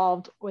guess,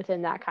 involved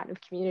within that kind of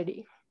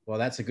community. Well,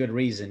 that's a good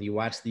reason. You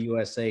watch the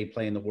USA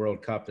play in the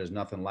World Cup. There's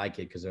nothing like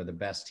it because they're the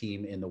best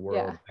team in the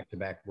world,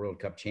 back-to-back World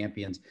Cup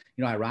champions.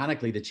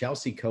 Ironically, the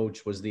Chelsea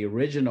coach was the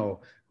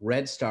original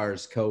Red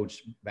Stars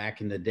coach back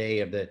in the day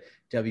of the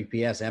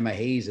WPS. Emma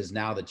Hayes is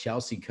now the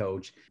Chelsea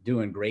coach,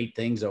 doing great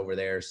things over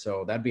there.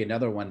 So that'd be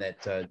another one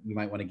that you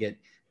might want to get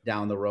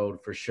down the road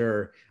for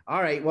sure.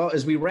 All right. Well,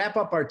 as we wrap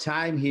up our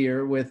time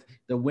here with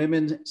the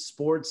Women's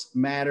Sports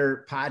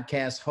Matter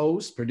podcast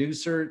host,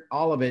 producer,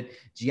 all of it,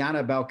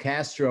 Gianna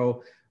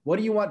Belcastro, what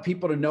do you want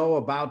people to know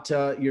about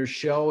your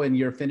show and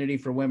your affinity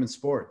for women's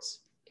sports?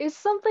 It's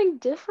something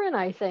different,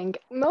 I think.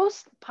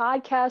 Most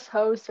podcast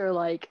hosts are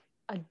like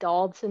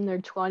adults in their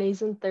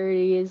 20s and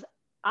 30s.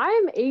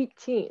 I'm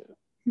 18,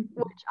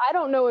 which I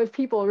don't know if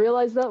people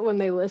realize that when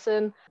they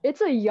listen.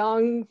 It's a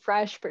young,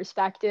 fresh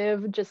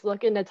perspective, just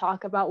looking to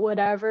talk about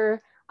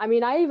whatever. I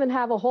mean, I even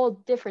have a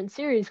whole different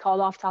series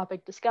called Off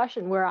Topic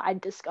Discussion where I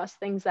discuss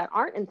things that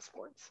aren't in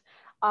sports.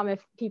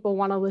 If people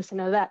want to listen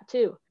to that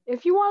too.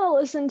 If you want to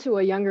listen to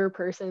a younger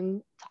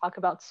person talk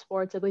about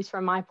sports, at least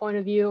from my point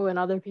of view and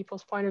other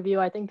people's point of view,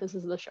 I think this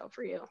is the show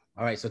for you.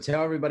 All right. So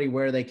tell everybody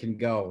where they can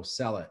go.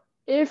 Sell it.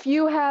 If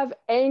you have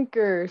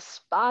Anchor,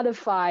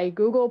 Spotify,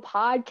 Google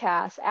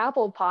Podcasts,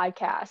 Apple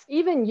Podcasts,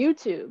 even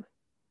YouTube,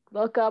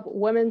 look up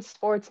Women's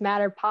Sports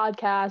Matter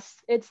Podcast.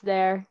 It's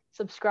there.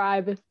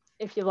 Subscribe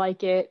if you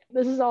like it.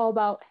 This is all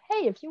about,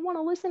 hey, if you want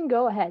to listen,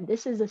 go ahead.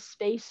 This is a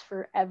space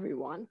for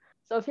everyone.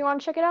 So if you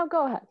want to check it out,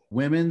 go ahead.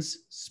 Women's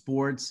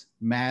Sports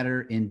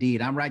Matter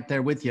indeed. I'm right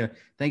there with you.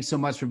 Thanks so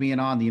much for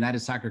being on the United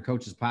Soccer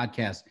Coaches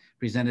podcast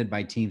presented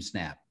by Team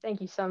Snap.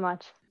 Thank you so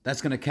much. That's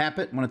going to cap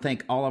it. I want to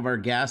thank all of our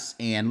guests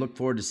and look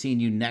forward to seeing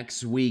you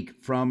next week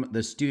from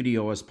the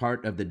studio as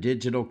part of the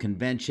digital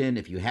convention.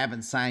 If you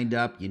haven't signed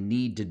up, you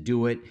need to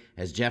do it.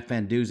 As Jeff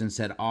Van Duzen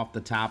said off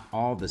the top,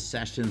 all the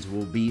sessions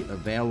will be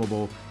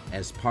available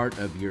as part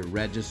of your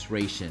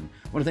registration.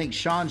 I want to thank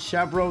Sean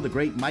Chevrolet, the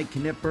great Mike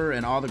Knipper,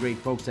 and all the great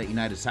folks at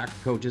United Soccer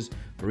Coaches.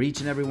 For each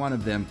and every one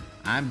of them,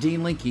 I'm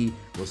Dean Linke.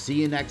 We'll see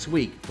you next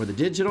week for the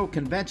digital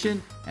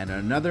convention and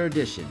another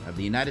edition of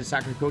the United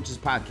Soccer Coaches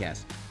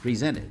podcast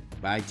presented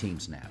by Team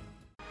Snap.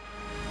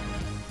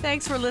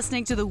 Thanks for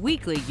listening to the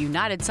weekly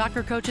United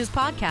Soccer Coaches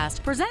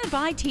podcast presented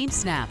by Team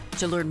Snap.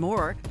 To learn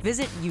more,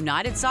 visit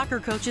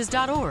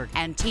unitedsoccercoaches.org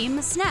and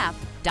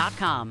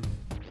teamsnap.com.